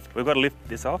to be to lift. We've got to lift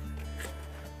this off.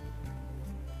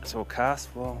 It's all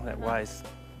cast. Well, that weighs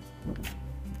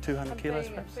 200 kilos.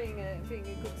 Being a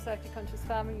good safety-conscious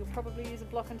farmer, you'll probably use a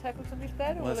block and tackle to lift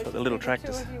that, or well, that's what the little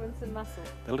tractors. Two of you and some muscle.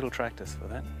 The little tractors for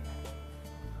that,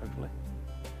 hopefully.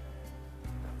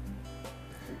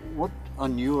 What,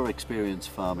 on your experience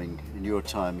farming in your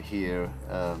time here,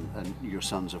 and your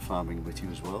sons are farming with you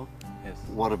as well, yes.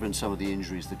 What have been some of the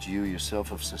injuries that you yourself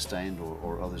have sustained,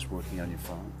 or others working on your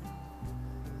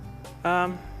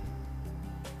farm?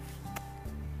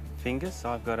 Fingers.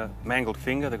 I've got a mangled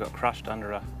finger that got crushed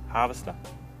under a harvester.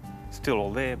 Still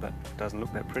all there, but it doesn't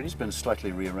look that pretty. It's been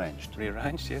slightly rearranged.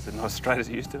 Rearranged, yes, and not as straight as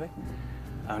it used to be.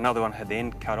 Another one had the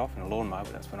end cut off in a lawnmower,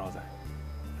 but that's when I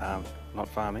was not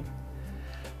farming.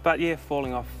 But yeah,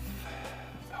 falling off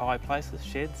high places,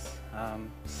 sheds,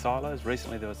 silos.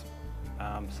 Recently there was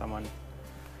someone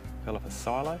fell off a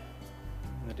silo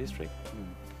in the district.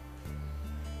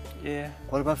 Yeah.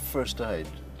 What about first aid?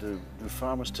 Do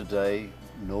farmers today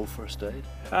know first aid?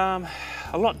 A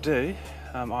lot do.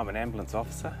 I'm an ambulance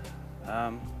officer.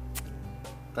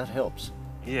 That helps.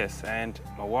 Yes, and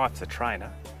my wife's a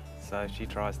trainer, so she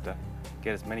tries to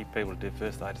get as many people to do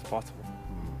first aid as possible.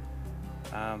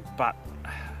 But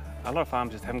a lot of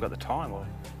farmers just haven't got the time, or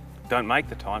don't make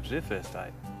the time to do first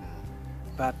aid.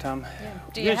 But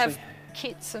do you have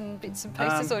kits and bits and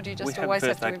pieces, or do you just always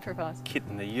have to improvise? Kit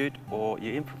in the ute, or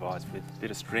you improvise with a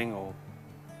bit of string, or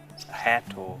a hat,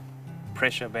 or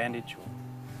pressure bandage, or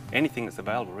anything that's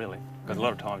available, really. Because a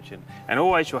lot of times and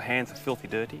always your hands are filthy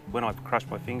dirty. When I crushed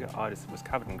my finger, I just was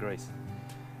covered in grease,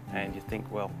 and you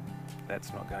think, well,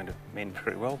 that's not going to mend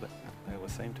very well, but they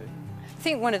always seem to. I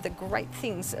think one of the great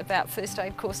things about first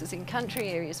aid courses in country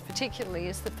areas particularly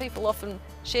is that people often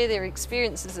share their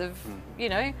experiences of, you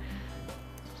know,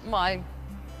 my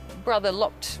brother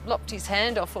lopped his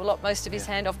hand off, or lopped most of his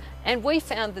hand off, and we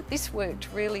found that this worked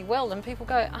really well, and people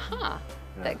go, aha,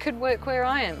 that could work where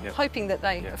I am, hoping that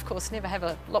they, of course, never have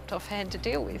a lopped off hand to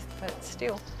deal with, but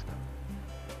still.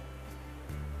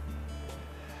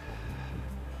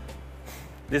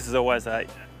 This is always a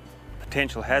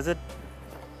potential hazard.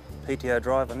 PTO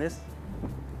drive on this.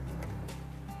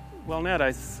 Well,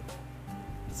 nowadays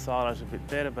the silos are a bit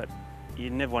better, but you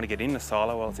never want to get in the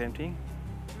silo while it's emptying.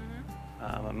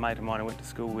 A mate of mine I went to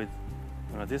school with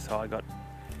when I was this high,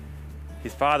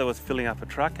 his father was filling up a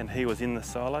truck and he was in the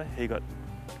silo. He got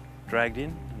dragged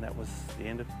in, and that was the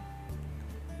end of it.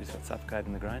 He just got suffocated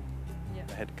in the grain.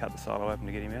 They had to cut the silo open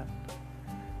to get him out.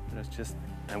 But it's just,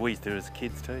 and we used to do it as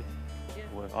kids too.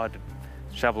 I had to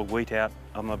shovel wheat out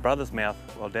of my brother's mouth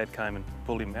while Dad came and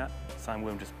pulled him out. Same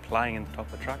with him just playing in the top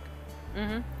of the truck.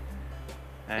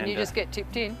 And you just get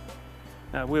tipped in?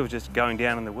 No, we were just going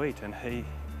down in the wheat, and he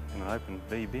in an open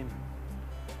B bin.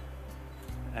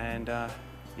 And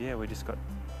yeah, we just got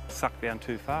sucked down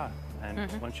too far.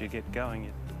 And once you get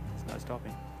going, there's no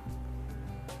stopping.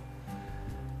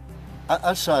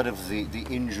 Outside of the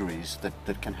injuries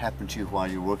that can happen to you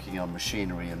while you're working on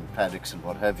machinery and paddocks and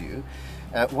what have you,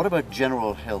 what about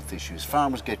general health issues?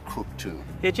 Farmers get crooked too.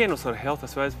 Yeah, general sort of health, I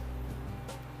suppose.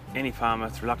 Any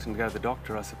farmer's reluctant to go to the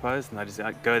doctor, I suppose, and they just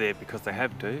go there because they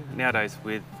have to. Nowadays,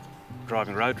 with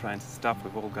driving road trains and stuff,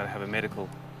 we've all got to have a medical.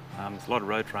 There's a lot of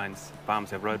road trains,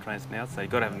 farmers have road trains now, so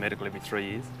you've got to have a medical every 3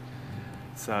 years.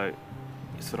 So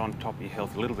you're sort of on top of your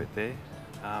health a little bit there.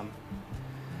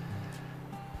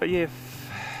 But yeah,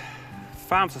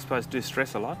 farms, I suppose, do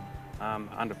stress a lot,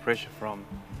 under pressure from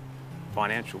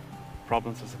financial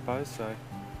problems, I suppose. So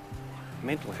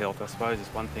mental health, I suppose, is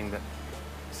one thing that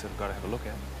you sort of got to have a look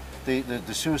at.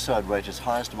 The suicide rate is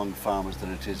highest among farmers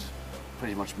than it is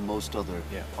pretty much most other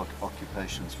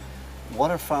occupations.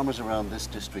 What are farmers around this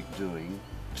district doing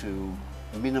to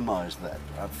minimise that?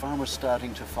 Are farmers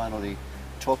starting to finally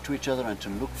talk to each other and to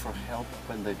look for help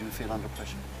when they do feel under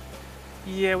pressure?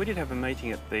 Yeah, we did have a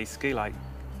meeting at the ski lake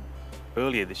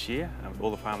earlier this year. All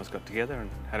the farmers got together and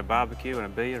had a barbecue and a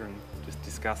beer and just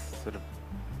discussed sort of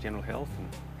general health and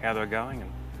how they were going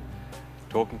and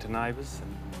talking to neighbours.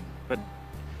 But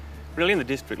really in the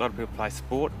district, a lot of people play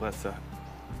sport. That's a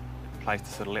place to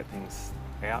sort of let things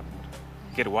out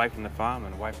and get away from the farm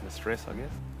and away from the stress, I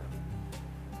guess.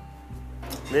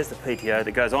 There's the PTO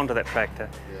that goes onto that tractor.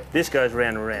 This goes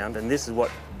round and round, and this is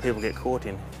what people get caught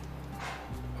in.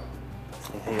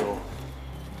 Here.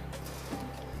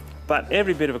 But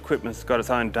every bit of equipment's got its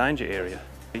own danger area.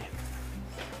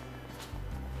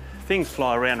 things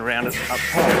fly around it up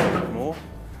top more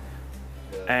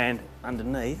and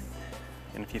underneath.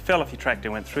 And if you fell off your tractor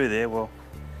and went through there, well,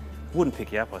 it wouldn't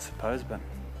pick you up, I suppose, but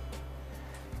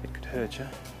it could hurt you.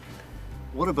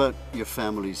 What about your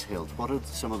family's health? What are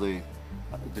some of the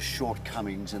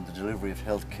shortcomings in the delivery of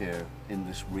healthcare in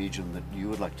this region that you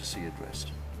would like to see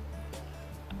addressed?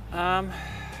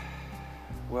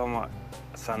 Well, my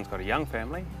son's got a young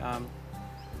family.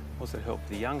 Also to help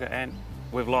the younger, and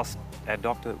we've lost our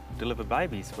doctor that delivered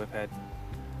babies. We've had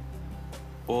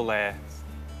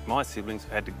my siblings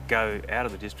have had to go out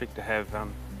of the district to have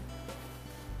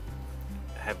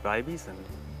babies, and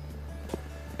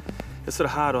it's sort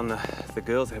of hard on the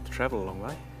girls who have to travel a long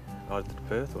way, either to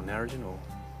Perth or Narembeen, or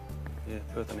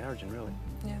Perth or Narembeen really.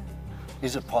 Yeah.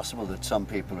 Is it possible that some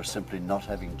people are simply not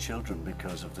having children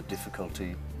because of the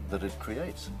difficulty that it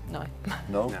creates? No.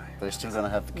 No? No. They're still going to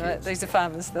have the No, kids? these are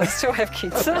farmers. They'll still have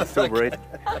kids. Still breed.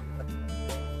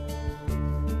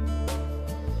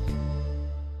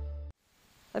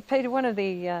 Peter, one of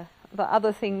the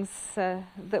other things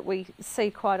that we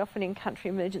see quite often in country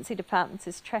emergency departments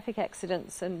is traffic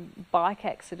accidents and bike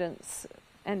accidents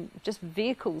and just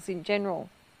vehicles in general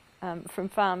from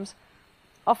farms.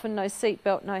 Often no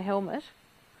seatbelt, no helmet.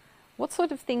 What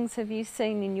sort of things have you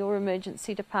seen in your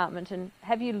emergency department, and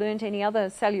have you learnt any other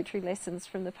salutary lessons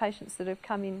from the patients that have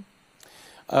come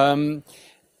in?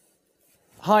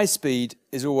 High speed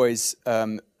is always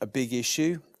a big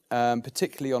issue.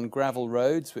 Particularly on gravel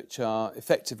roads, which are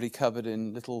effectively covered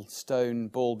in little stone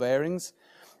ball bearings.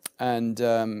 And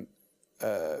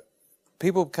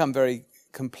people become very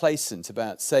complacent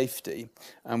about safety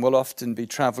and will often be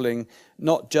travelling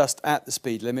not just at the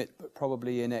speed limit, but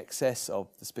probably in excess of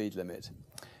the speed limit.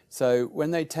 So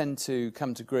when they tend to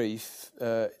come to grief,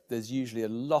 there's usually a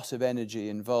lot of energy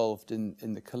involved in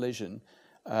the collision.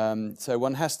 So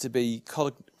one has to be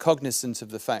cognizant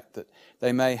of the fact that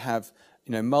they may have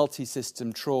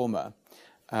multi-system trauma,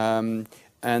 and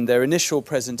their initial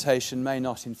presentation may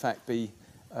not in fact be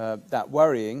that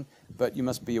worrying, but you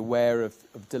must be aware of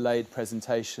delayed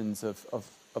presentations of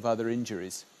other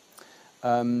injuries.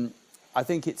 I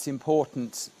think it's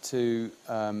important to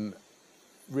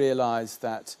realise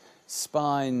that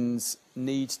spines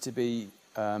need to be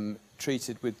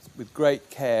treated with great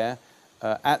care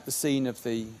at the scene of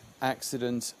the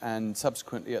accident and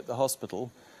subsequently at the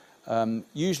hospital.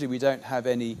 Usually we don't have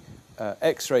any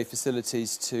X-ray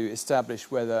facilities to establish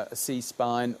whether a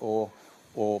C-spine or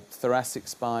thoracic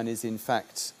spine is in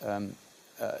fact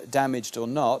damaged or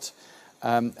not.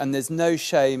 And there's no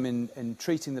shame in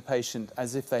treating the patient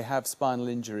as if they have spinal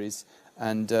injuries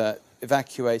and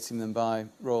evacuating them by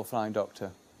Royal Flying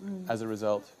Doctor as a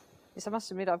result. Yes, I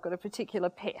must admit I've got a particular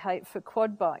pet hate for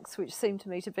quad bikes, which seem to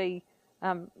me to be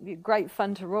great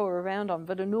fun to roar around on,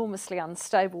 but enormously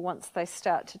unstable once they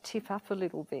start to tip up a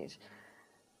little bit.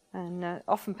 And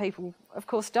often people, of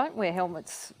course, don't wear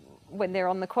helmets when they're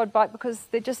on the quad bike because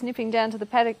they're just nipping down to the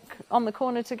paddock on the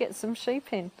corner to get some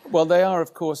sheep in. Well, they are,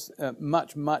 of course,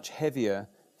 much heavier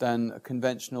than a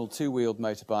conventional two-wheeled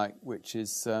motorbike, which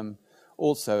is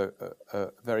also a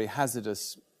very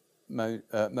hazardous mode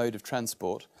of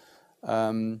transport.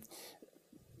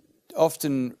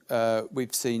 Often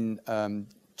we've seen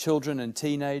children and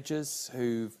teenagers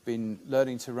who've been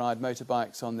learning to ride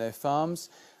motorbikes on their farms,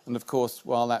 and of course,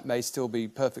 while that may still be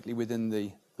perfectly within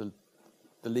the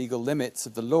legal limits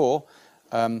of the law,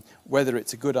 whether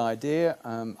it's a good idea,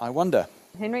 I wonder.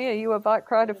 Henry, are you a bike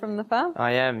rider from the farm?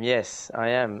 I am, yes, I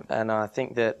am. And I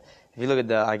think that if you look at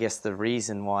the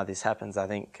reason why this happens, I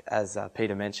think, as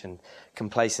Peter mentioned,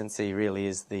 complacency really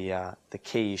is the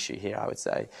key issue here, I would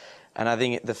say. And I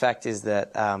think the fact is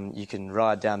that you can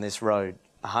ride down this road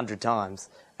 100 times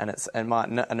and it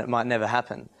might never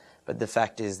happen. But the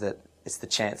fact is that it's the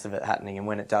chance of it happening, and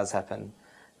when it does happen,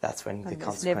 that's when the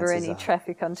consequences are. There's never any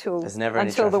traffic until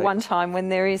the one time when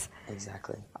there is.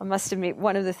 Exactly. I must admit,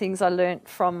 one of the things I learnt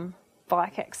from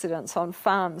bike accidents on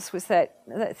farms was that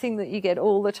thing that you get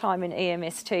all the time in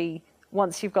EMST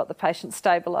once you've got the patient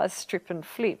stabilised, strip and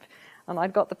flip. And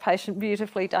I'd got the patient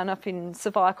beautifully done up in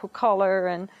cervical collar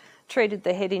and treated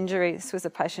the head injury. This was a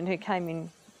patient who came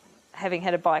in having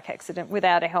had a bike accident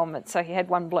without a helmet, so he had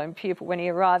one blown pupil when he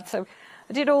arrived. So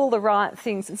I did all the right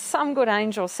things, and some good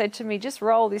angel said to me, just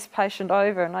roll this patient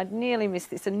over, and I'd nearly missed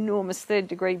this enormous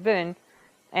third-degree burn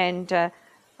and a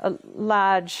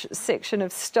large section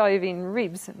of stove-in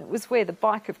ribs, and it was where the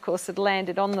bike, of course, had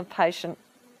landed on the patient,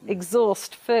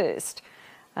 exhaust first.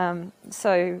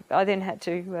 So I then had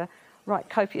to write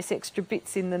copious extra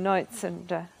bits in the notes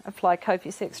and apply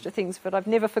copious extra things, but I've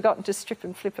never forgotten to strip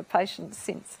and flip a patient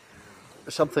since.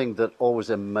 Something that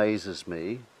always amazes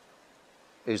me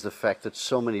is the fact that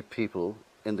so many people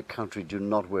in the country do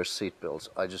not wear seatbelts.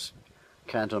 I just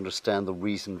can't understand the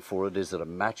reason for it. Is it a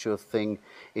macho thing?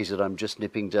 Is it I'm just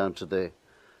nipping down to the,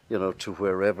 you know, to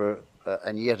wherever,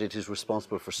 and yet it is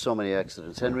responsible for so many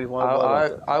accidents. Henry, why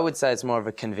I would say it's more of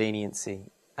a conveniency.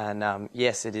 And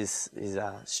yes, it is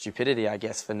stupidity, I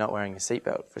guess, for not wearing a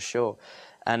seatbelt, for sure,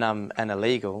 and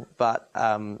illegal. But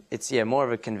it's, yeah, more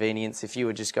of a convenience. If you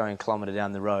were just going a kilometre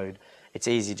down the road, it's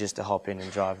easy just to hop in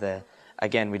and drive there.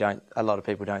 Again, a lot of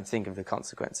people don't think of the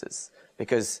consequences,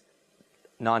 because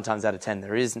 9 times out of 10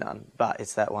 there is none, but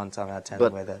it's that 1 time out of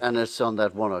 10 where that... And it's on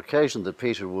that one occasion that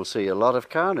Peter will see a lot of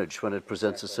carnage when it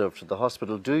presents itself to the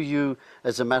hospital. Do you,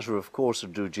 as a matter of course, or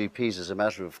do GPs as a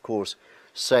matter of course,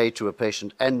 say to a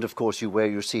patient, and of course you wear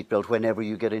your seatbelt whenever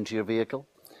you get into your vehicle?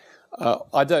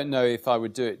 I don't know if I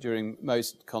would do it during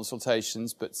most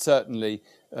consultations, but certainly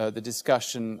the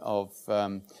discussion of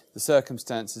the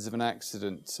circumstances of an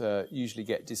accident usually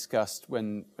get discussed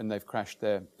when they've crashed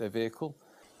their vehicle.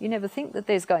 You never think that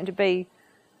there's going to be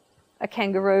a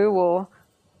kangaroo or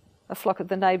a flock of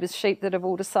the neighbour's sheep that have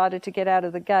all decided to get out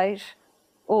of the gate,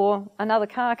 or another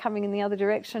car coming in the other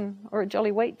direction, or a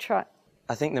jolly wheat truck.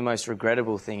 I think the most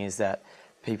regrettable thing is that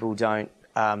people don't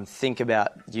think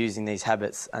about using these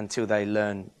habits until they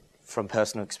learn from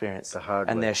personal experience,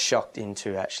 and they're shocked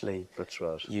into actually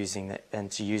using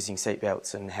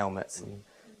seatbelts and helmets.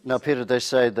 Now, Peter, they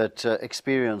say that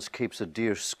experience keeps a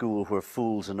dear school where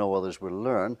fools and no others will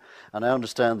learn, and I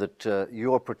understand that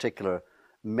your particular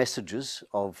messages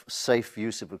of safe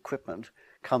use of equipment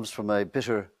comes from a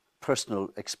bitter personal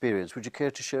experience. Would you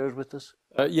care to share it with us?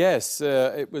 Yes,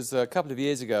 it was a couple of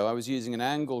years ago. I was using an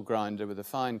angle grinder with a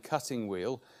fine cutting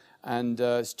wheel, and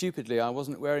stupidly I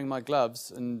wasn't wearing my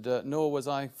gloves, and nor was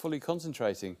I fully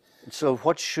concentrating. So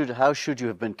how should you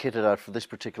have been kitted out for this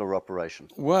particular operation?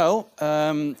 Well,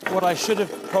 what I should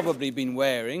have probably been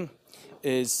wearing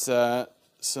is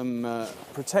some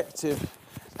protective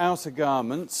outer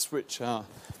garments which are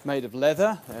made of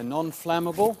leather. They're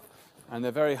non-flammable and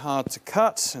they're very hard to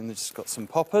cut, and they've just got some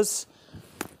poppers.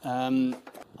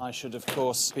 I should, of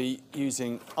course, be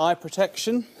using eye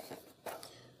protection,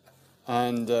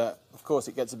 and of course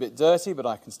it gets a bit dirty, but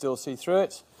I can still see through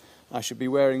it. I should be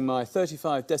wearing my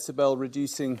 35 decibel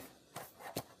reducing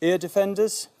ear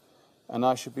defenders, and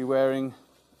I should be wearing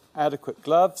adequate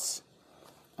gloves,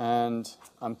 and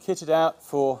I'm kitted out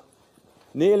for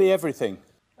nearly everything.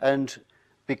 And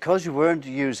because you weren't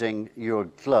using your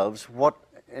gloves, what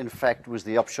in fact was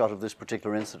the upshot of this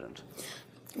particular incident?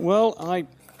 Well, I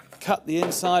cut the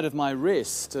inside of my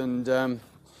wrist, and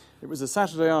it was a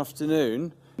Saturday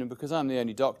afternoon, and because I'm the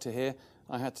only doctor here,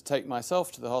 I had to take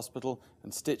myself to the hospital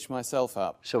and stitch myself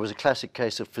up. So it was a classic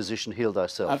case of physician heal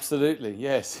thyself. Absolutely,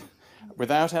 yes.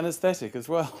 Without anaesthetic as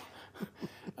well.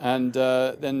 And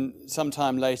then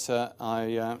sometime later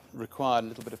I required a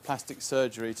little bit of plastic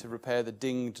surgery to repair the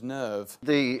dinged nerve.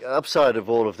 The upside of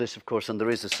all of this, of course, and there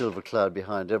is a silver cloud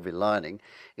behind every lining,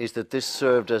 is that this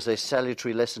served as a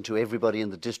salutary lesson to everybody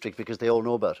in the district because they all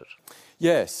know about it.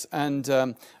 Yes, and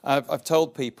I've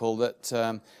told people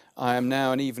that I am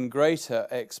now an even greater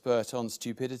expert on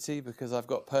stupidity because I've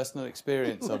got personal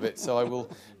experience of it, so I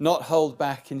will not hold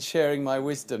back in sharing my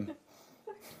wisdom.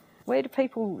 Where do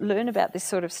people learn about this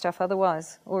sort of stuff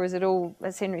otherwise? Or is it all,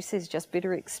 as Henry says, just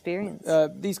bitter experience?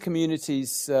 These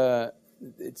communities,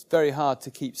 it's very hard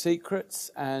to keep secrets,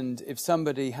 and if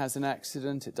somebody has an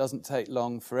accident, it doesn't take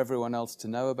long for everyone else to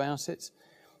know about it.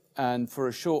 And for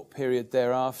a short period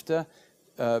thereafter,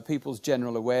 people's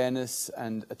general awareness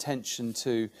and attention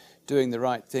to doing the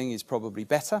right thing is probably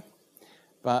better.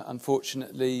 But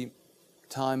unfortunately,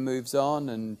 time moves on,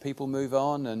 and people move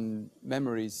on, and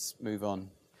memories move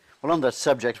on. Well, on that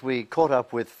subject, we caught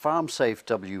up with Farmsafe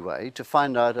WA to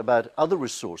find out about other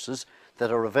resources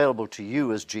that are available to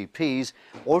you as GPs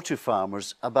or to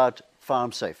farmers about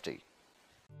farm safety.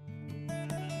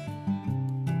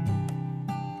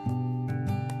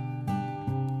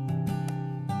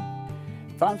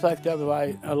 Farmsafe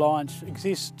WA Alliance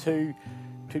exists to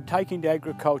take into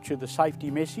agriculture the safety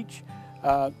message.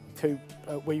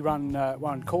 We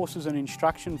run courses and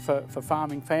instruction for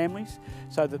farming families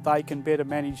so that they can better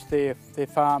manage their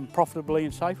farm profitably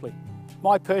and safely.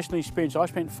 My personal experience, I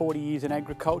spent 40 years in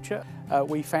agriculture.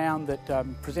 We found that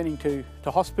presenting to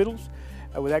hospitals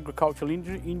with agricultural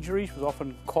injuries was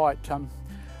often quite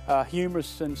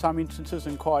humorous in some instances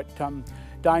and quite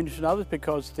dangerous in others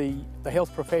because the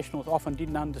health professionals often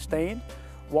didn't understand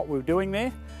what we were doing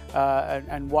there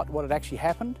and what had actually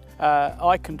happened.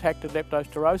 I contracted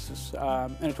leptospirosis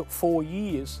and it took 4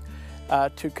 years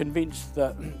to convince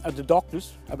the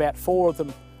doctors, about 4 of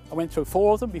them. I went through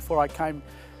 4 of them before I came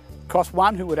across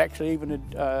one who would actually even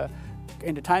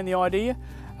entertain the idea,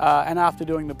 and after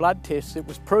doing the blood tests, it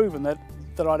was proven that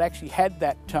I'd actually had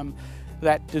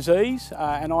that disease,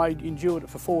 and I endured it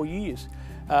for 4 years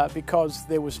because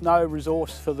there was no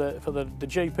resource for the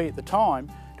GP at the time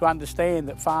to understand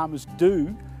that farmers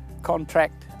do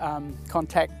contact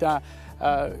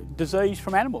disease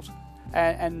from animals,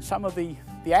 and some of the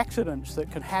accidents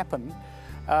that can happen,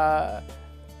 that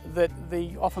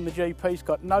often the GP's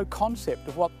got no concept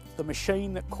of what the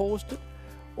machine that caused it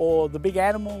or the big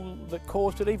animal that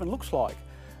caused it even looks like.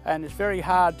 And it's very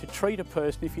hard to treat a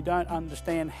person if you don't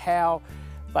understand how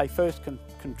they first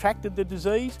contracted the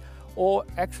disease, or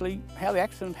actually how the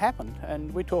accident happened.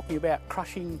 And we're talking about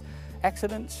crushing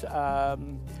accidents,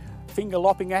 finger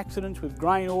lopping accidents with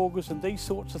grain augers and these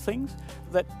sorts of things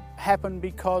that happen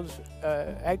because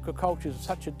agriculture is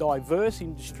such a diverse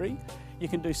industry. You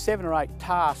can do 7 or 8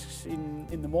 tasks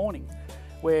in the morning,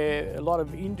 where a lot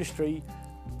of industry,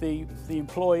 the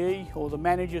employee or the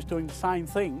manager's doing the same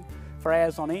thing for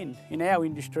hours on end. In our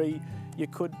industry, you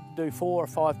could do 4 or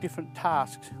 5 different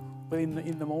tasks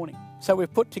in the morning. So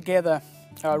we've put together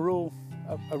a rural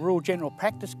general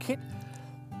practice kit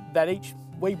that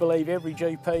we believe every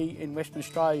GP in Western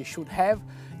Australia should have,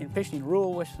 especially in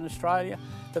rural Western Australia,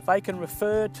 that they can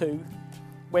refer to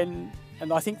when,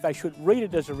 and I think they should read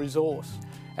it as a resource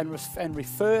and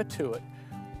refer to it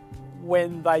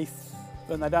when they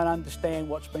don't understand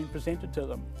what's been presented to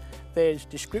them. There's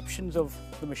descriptions of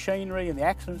the machinery and the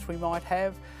accidents we might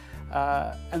have,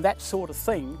 and that sort of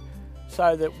thing,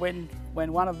 so that when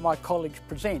one of my colleagues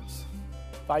presents,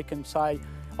 they can say,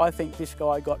 I think this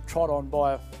guy got trod on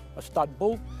by a stud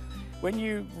bull. When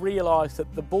you realise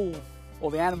that the bull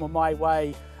or the animal may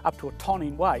weigh up to 1 tonne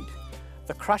in weight,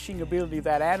 the crushing ability of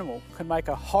that animal can make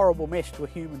a horrible mess to a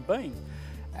human being.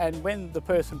 And when the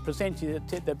person presents it,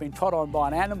 they've been trod on by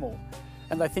an animal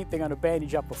and they think they're going to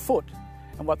bandage up a foot,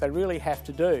 and what they really have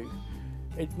to do,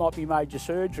 it might be major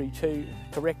surgery to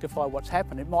rectify what's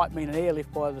happened. It might mean an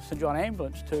airlift by the St John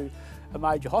ambulance to a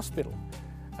major hospital,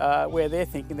 where they're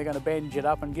thinking they're going to bandage it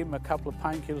up and give them a couple of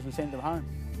painkillers and send them home.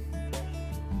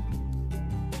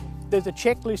 There's a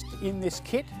checklist in this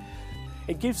kit.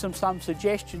 It gives them some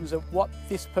suggestions of what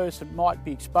this person might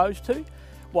be exposed to,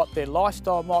 what their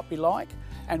lifestyle might be like,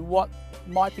 and what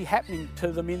might be happening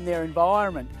to them in their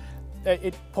environment.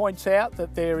 It points out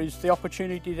that there is the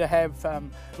opportunity to have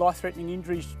life-threatening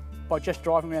injuries by just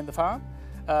driving around the farm.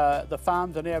 The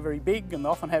farms are now very big and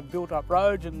often have built-up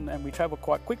roads, and we travel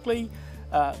quite quickly.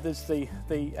 There's as we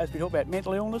talk about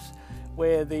mental illness,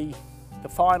 where the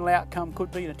final outcome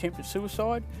could be an attempted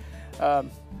suicide.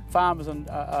 Farmers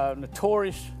are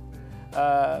notorious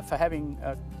for having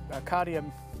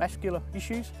cardiovascular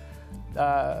issues.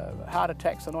 Heart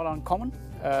attacks are not uncommon,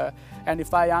 and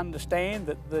if they understand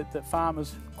that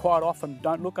farmers quite often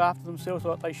don't look after themselves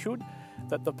like they should,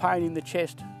 that the pain in the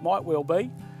chest might well be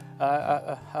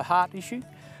a heart issue.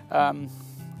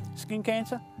 Skin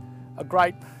cancer, a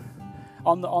great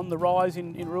on the rise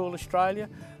in rural Australia.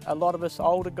 A lot of us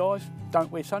older guys don't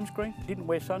wear sunscreen, didn't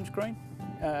wear sunscreen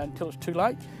until it's too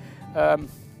late.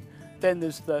 Then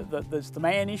there's the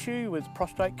man issue with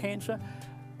prostate cancer.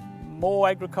 More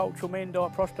agricultural men die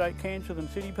of prostate cancer than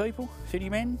city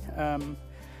men.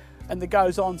 And it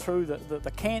goes on through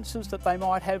the cancers that they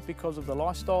might have because of the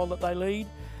lifestyle that they lead.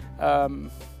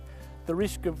 The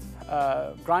risk of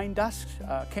grain dust,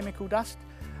 chemical dust,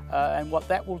 and what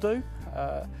that will do.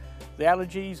 The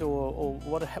allergies or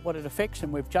what it affects,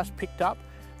 and we've just picked up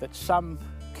that some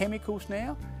chemicals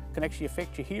now can actually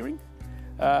affect your hearing.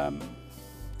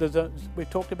 We've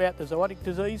talked about the zoonotic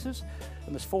diseases,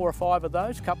 and there's 4 or 5 of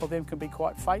those. A couple of them can be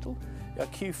quite fatal.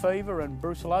 Q fever and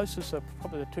brucellosis are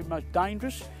probably the 2 most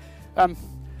dangerous. And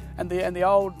the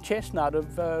old chestnut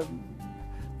of the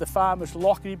farmer's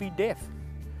likely to be deaf.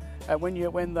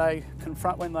 When they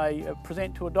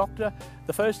present to a doctor,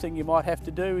 the first thing you might have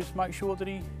to do is make sure that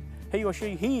he or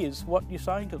she hears what you're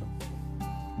saying to them.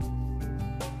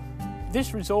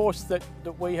 This resource that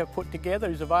we have put together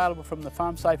is available from the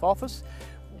Farmsafe office.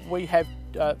 We have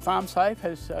Farmsafe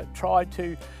has tried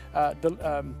to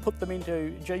put them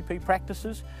into GP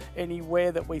practices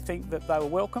anywhere that we think that they were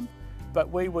welcome, but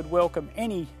we would welcome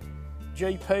any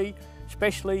GP,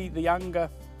 especially the younger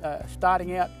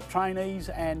starting out trainees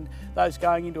and those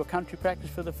going into a country practice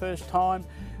for the first time.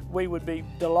 We would be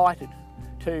delighted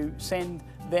to send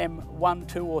them 1,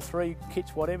 2 or 3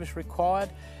 kits, whatever's required.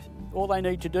 All they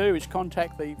need to do is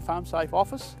contact the Farmsafe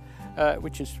office,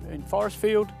 which is in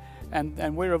Forestfield,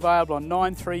 and we're available on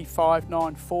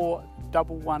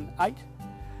 93594118,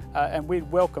 and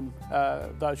we'd welcome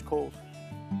those calls.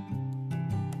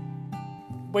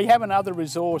 We have another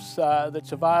resource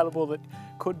that's available that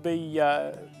could be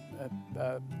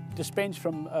dispensed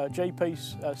from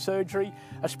GP's surgery,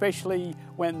 especially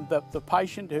when the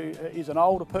patient who is an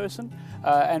older person.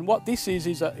 And what this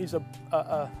is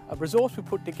a resource we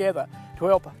put together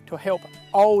to help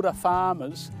older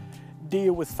farmers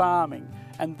deal with farming.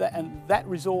 And that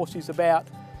resource is about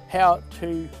how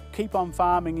to keep on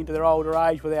farming into their older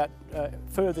age without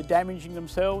further damaging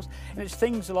themselves. And it's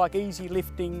things like easy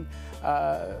lifting,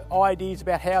 ideas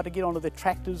about how to get onto the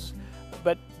tractors,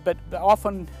 but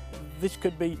often this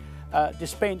could be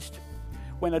dispensed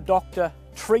when a doctor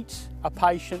treats a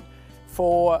patient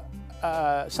for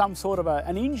some sort of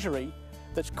an injury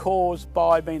that's caused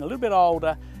by being a little bit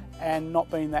older and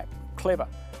not being that clever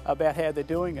about how they're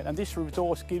doing it. And this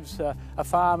resource gives a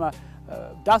farmer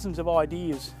dozens of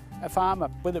ideas, a farmer,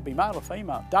 whether it be male or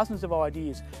female, dozens of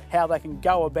ideas how they can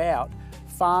go about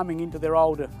farming into their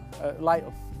older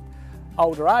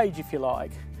age, if you like,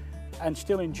 and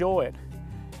still enjoy it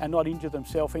and not injure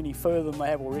themselves any further than they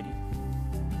have already.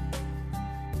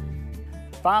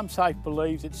 Farmsafe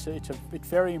believes it's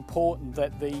very important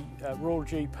that the rural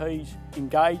GPs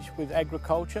engage with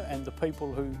agriculture and the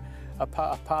people who are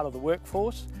part of the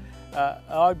workforce.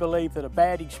 I believe that a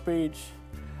bad experience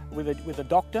with a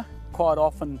doctor quite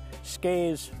often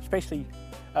scares, especially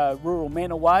rural men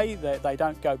away. They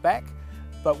don't go back.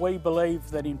 But we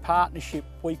believe that in partnership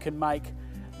we can make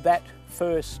that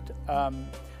first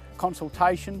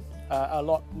consultation a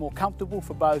lot more comfortable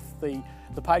for both the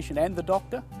patient and the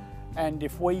doctor. And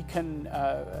if we can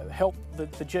help the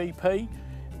GP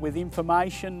with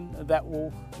information that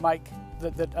will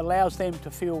that allows them to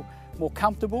feel more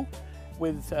comfortable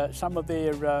with some of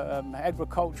their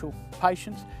agricultural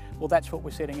patients, well, that's what we're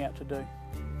setting out to do.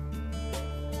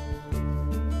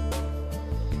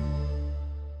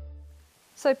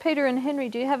 So Peter and Henry,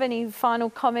 do you have any final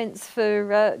comments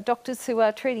for doctors who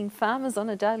are treating farmers on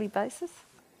a daily basis?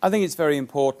 I think it's very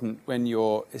important when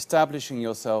you're establishing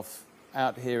yourself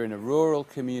out here in a rural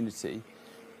community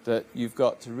that you've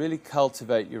got to really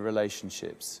cultivate your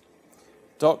relationships.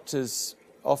 Doctors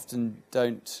often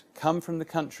don't come from the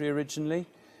country originally,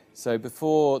 so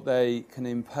before they can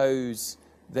impose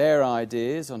their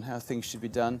ideas on how things should be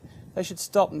done, they should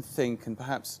stop and think and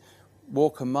perhaps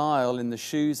walk a mile in the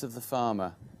shoes of the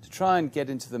farmer to try and get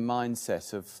into the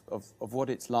mindset of what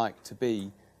it's like to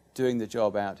be doing the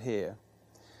job out here.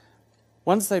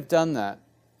 Once they've done that,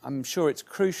 I'm sure it's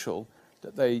crucial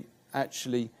that they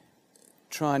actually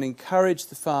try and encourage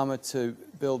the farmer to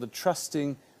build a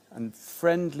trusting and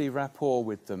friendly rapport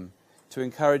with them, to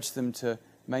encourage them to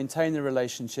maintain the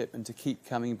relationship and to keep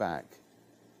coming back.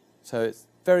 So it's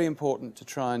very important to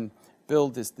try and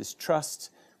build this trust,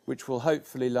 which will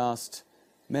hopefully last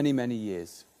many, many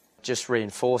years. Just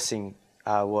reinforcing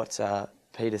what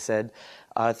Peter said,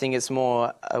 I think it's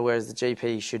more, whereas the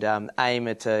GP should aim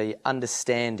at a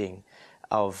understanding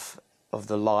of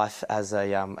the life as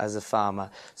a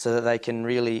farmer, so that they can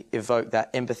really evoke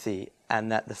that empathy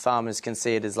and that the farmers can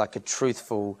see it as like a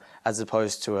truthful as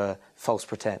opposed to a false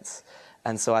pretense.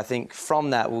 And so I think from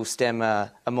that will stem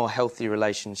a more healthy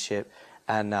relationship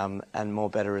and more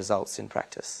better results in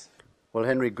practice. Well,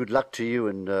 Henry, good luck to you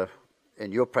in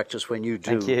your practice when you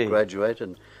do graduate.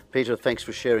 And Peter, thanks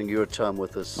for sharing your time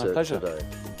with us today.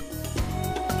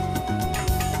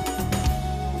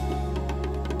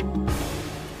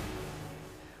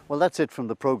 Well, that's it from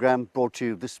the programme brought to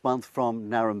you this month from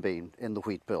Narembeen in the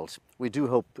Wheatbelt. We do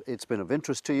hope it's been of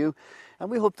interest to you, and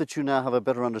we hope that you now have a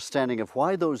better understanding of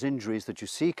why those injuries that you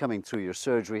see coming through your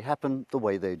surgery happen the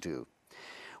way they do.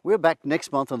 We're back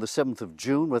next month on the 7th of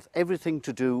June with everything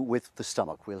to do with the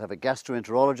stomach. We'll have a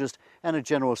gastroenterologist and a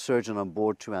general surgeon on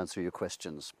board to answer your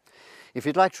questions. If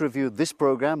you'd like to review this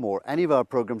programme or any of our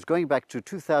programmes going back to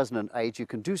 2008, you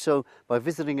can do so by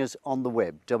visiting us on the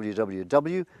web,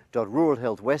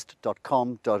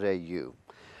 www.ruralhealthwest.com.au.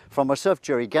 From myself,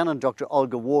 Gerry Gannon, Dr.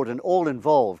 Olga Ward, and all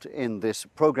involved in this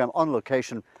programme on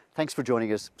location, thanks for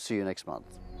joining us. See you next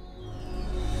month.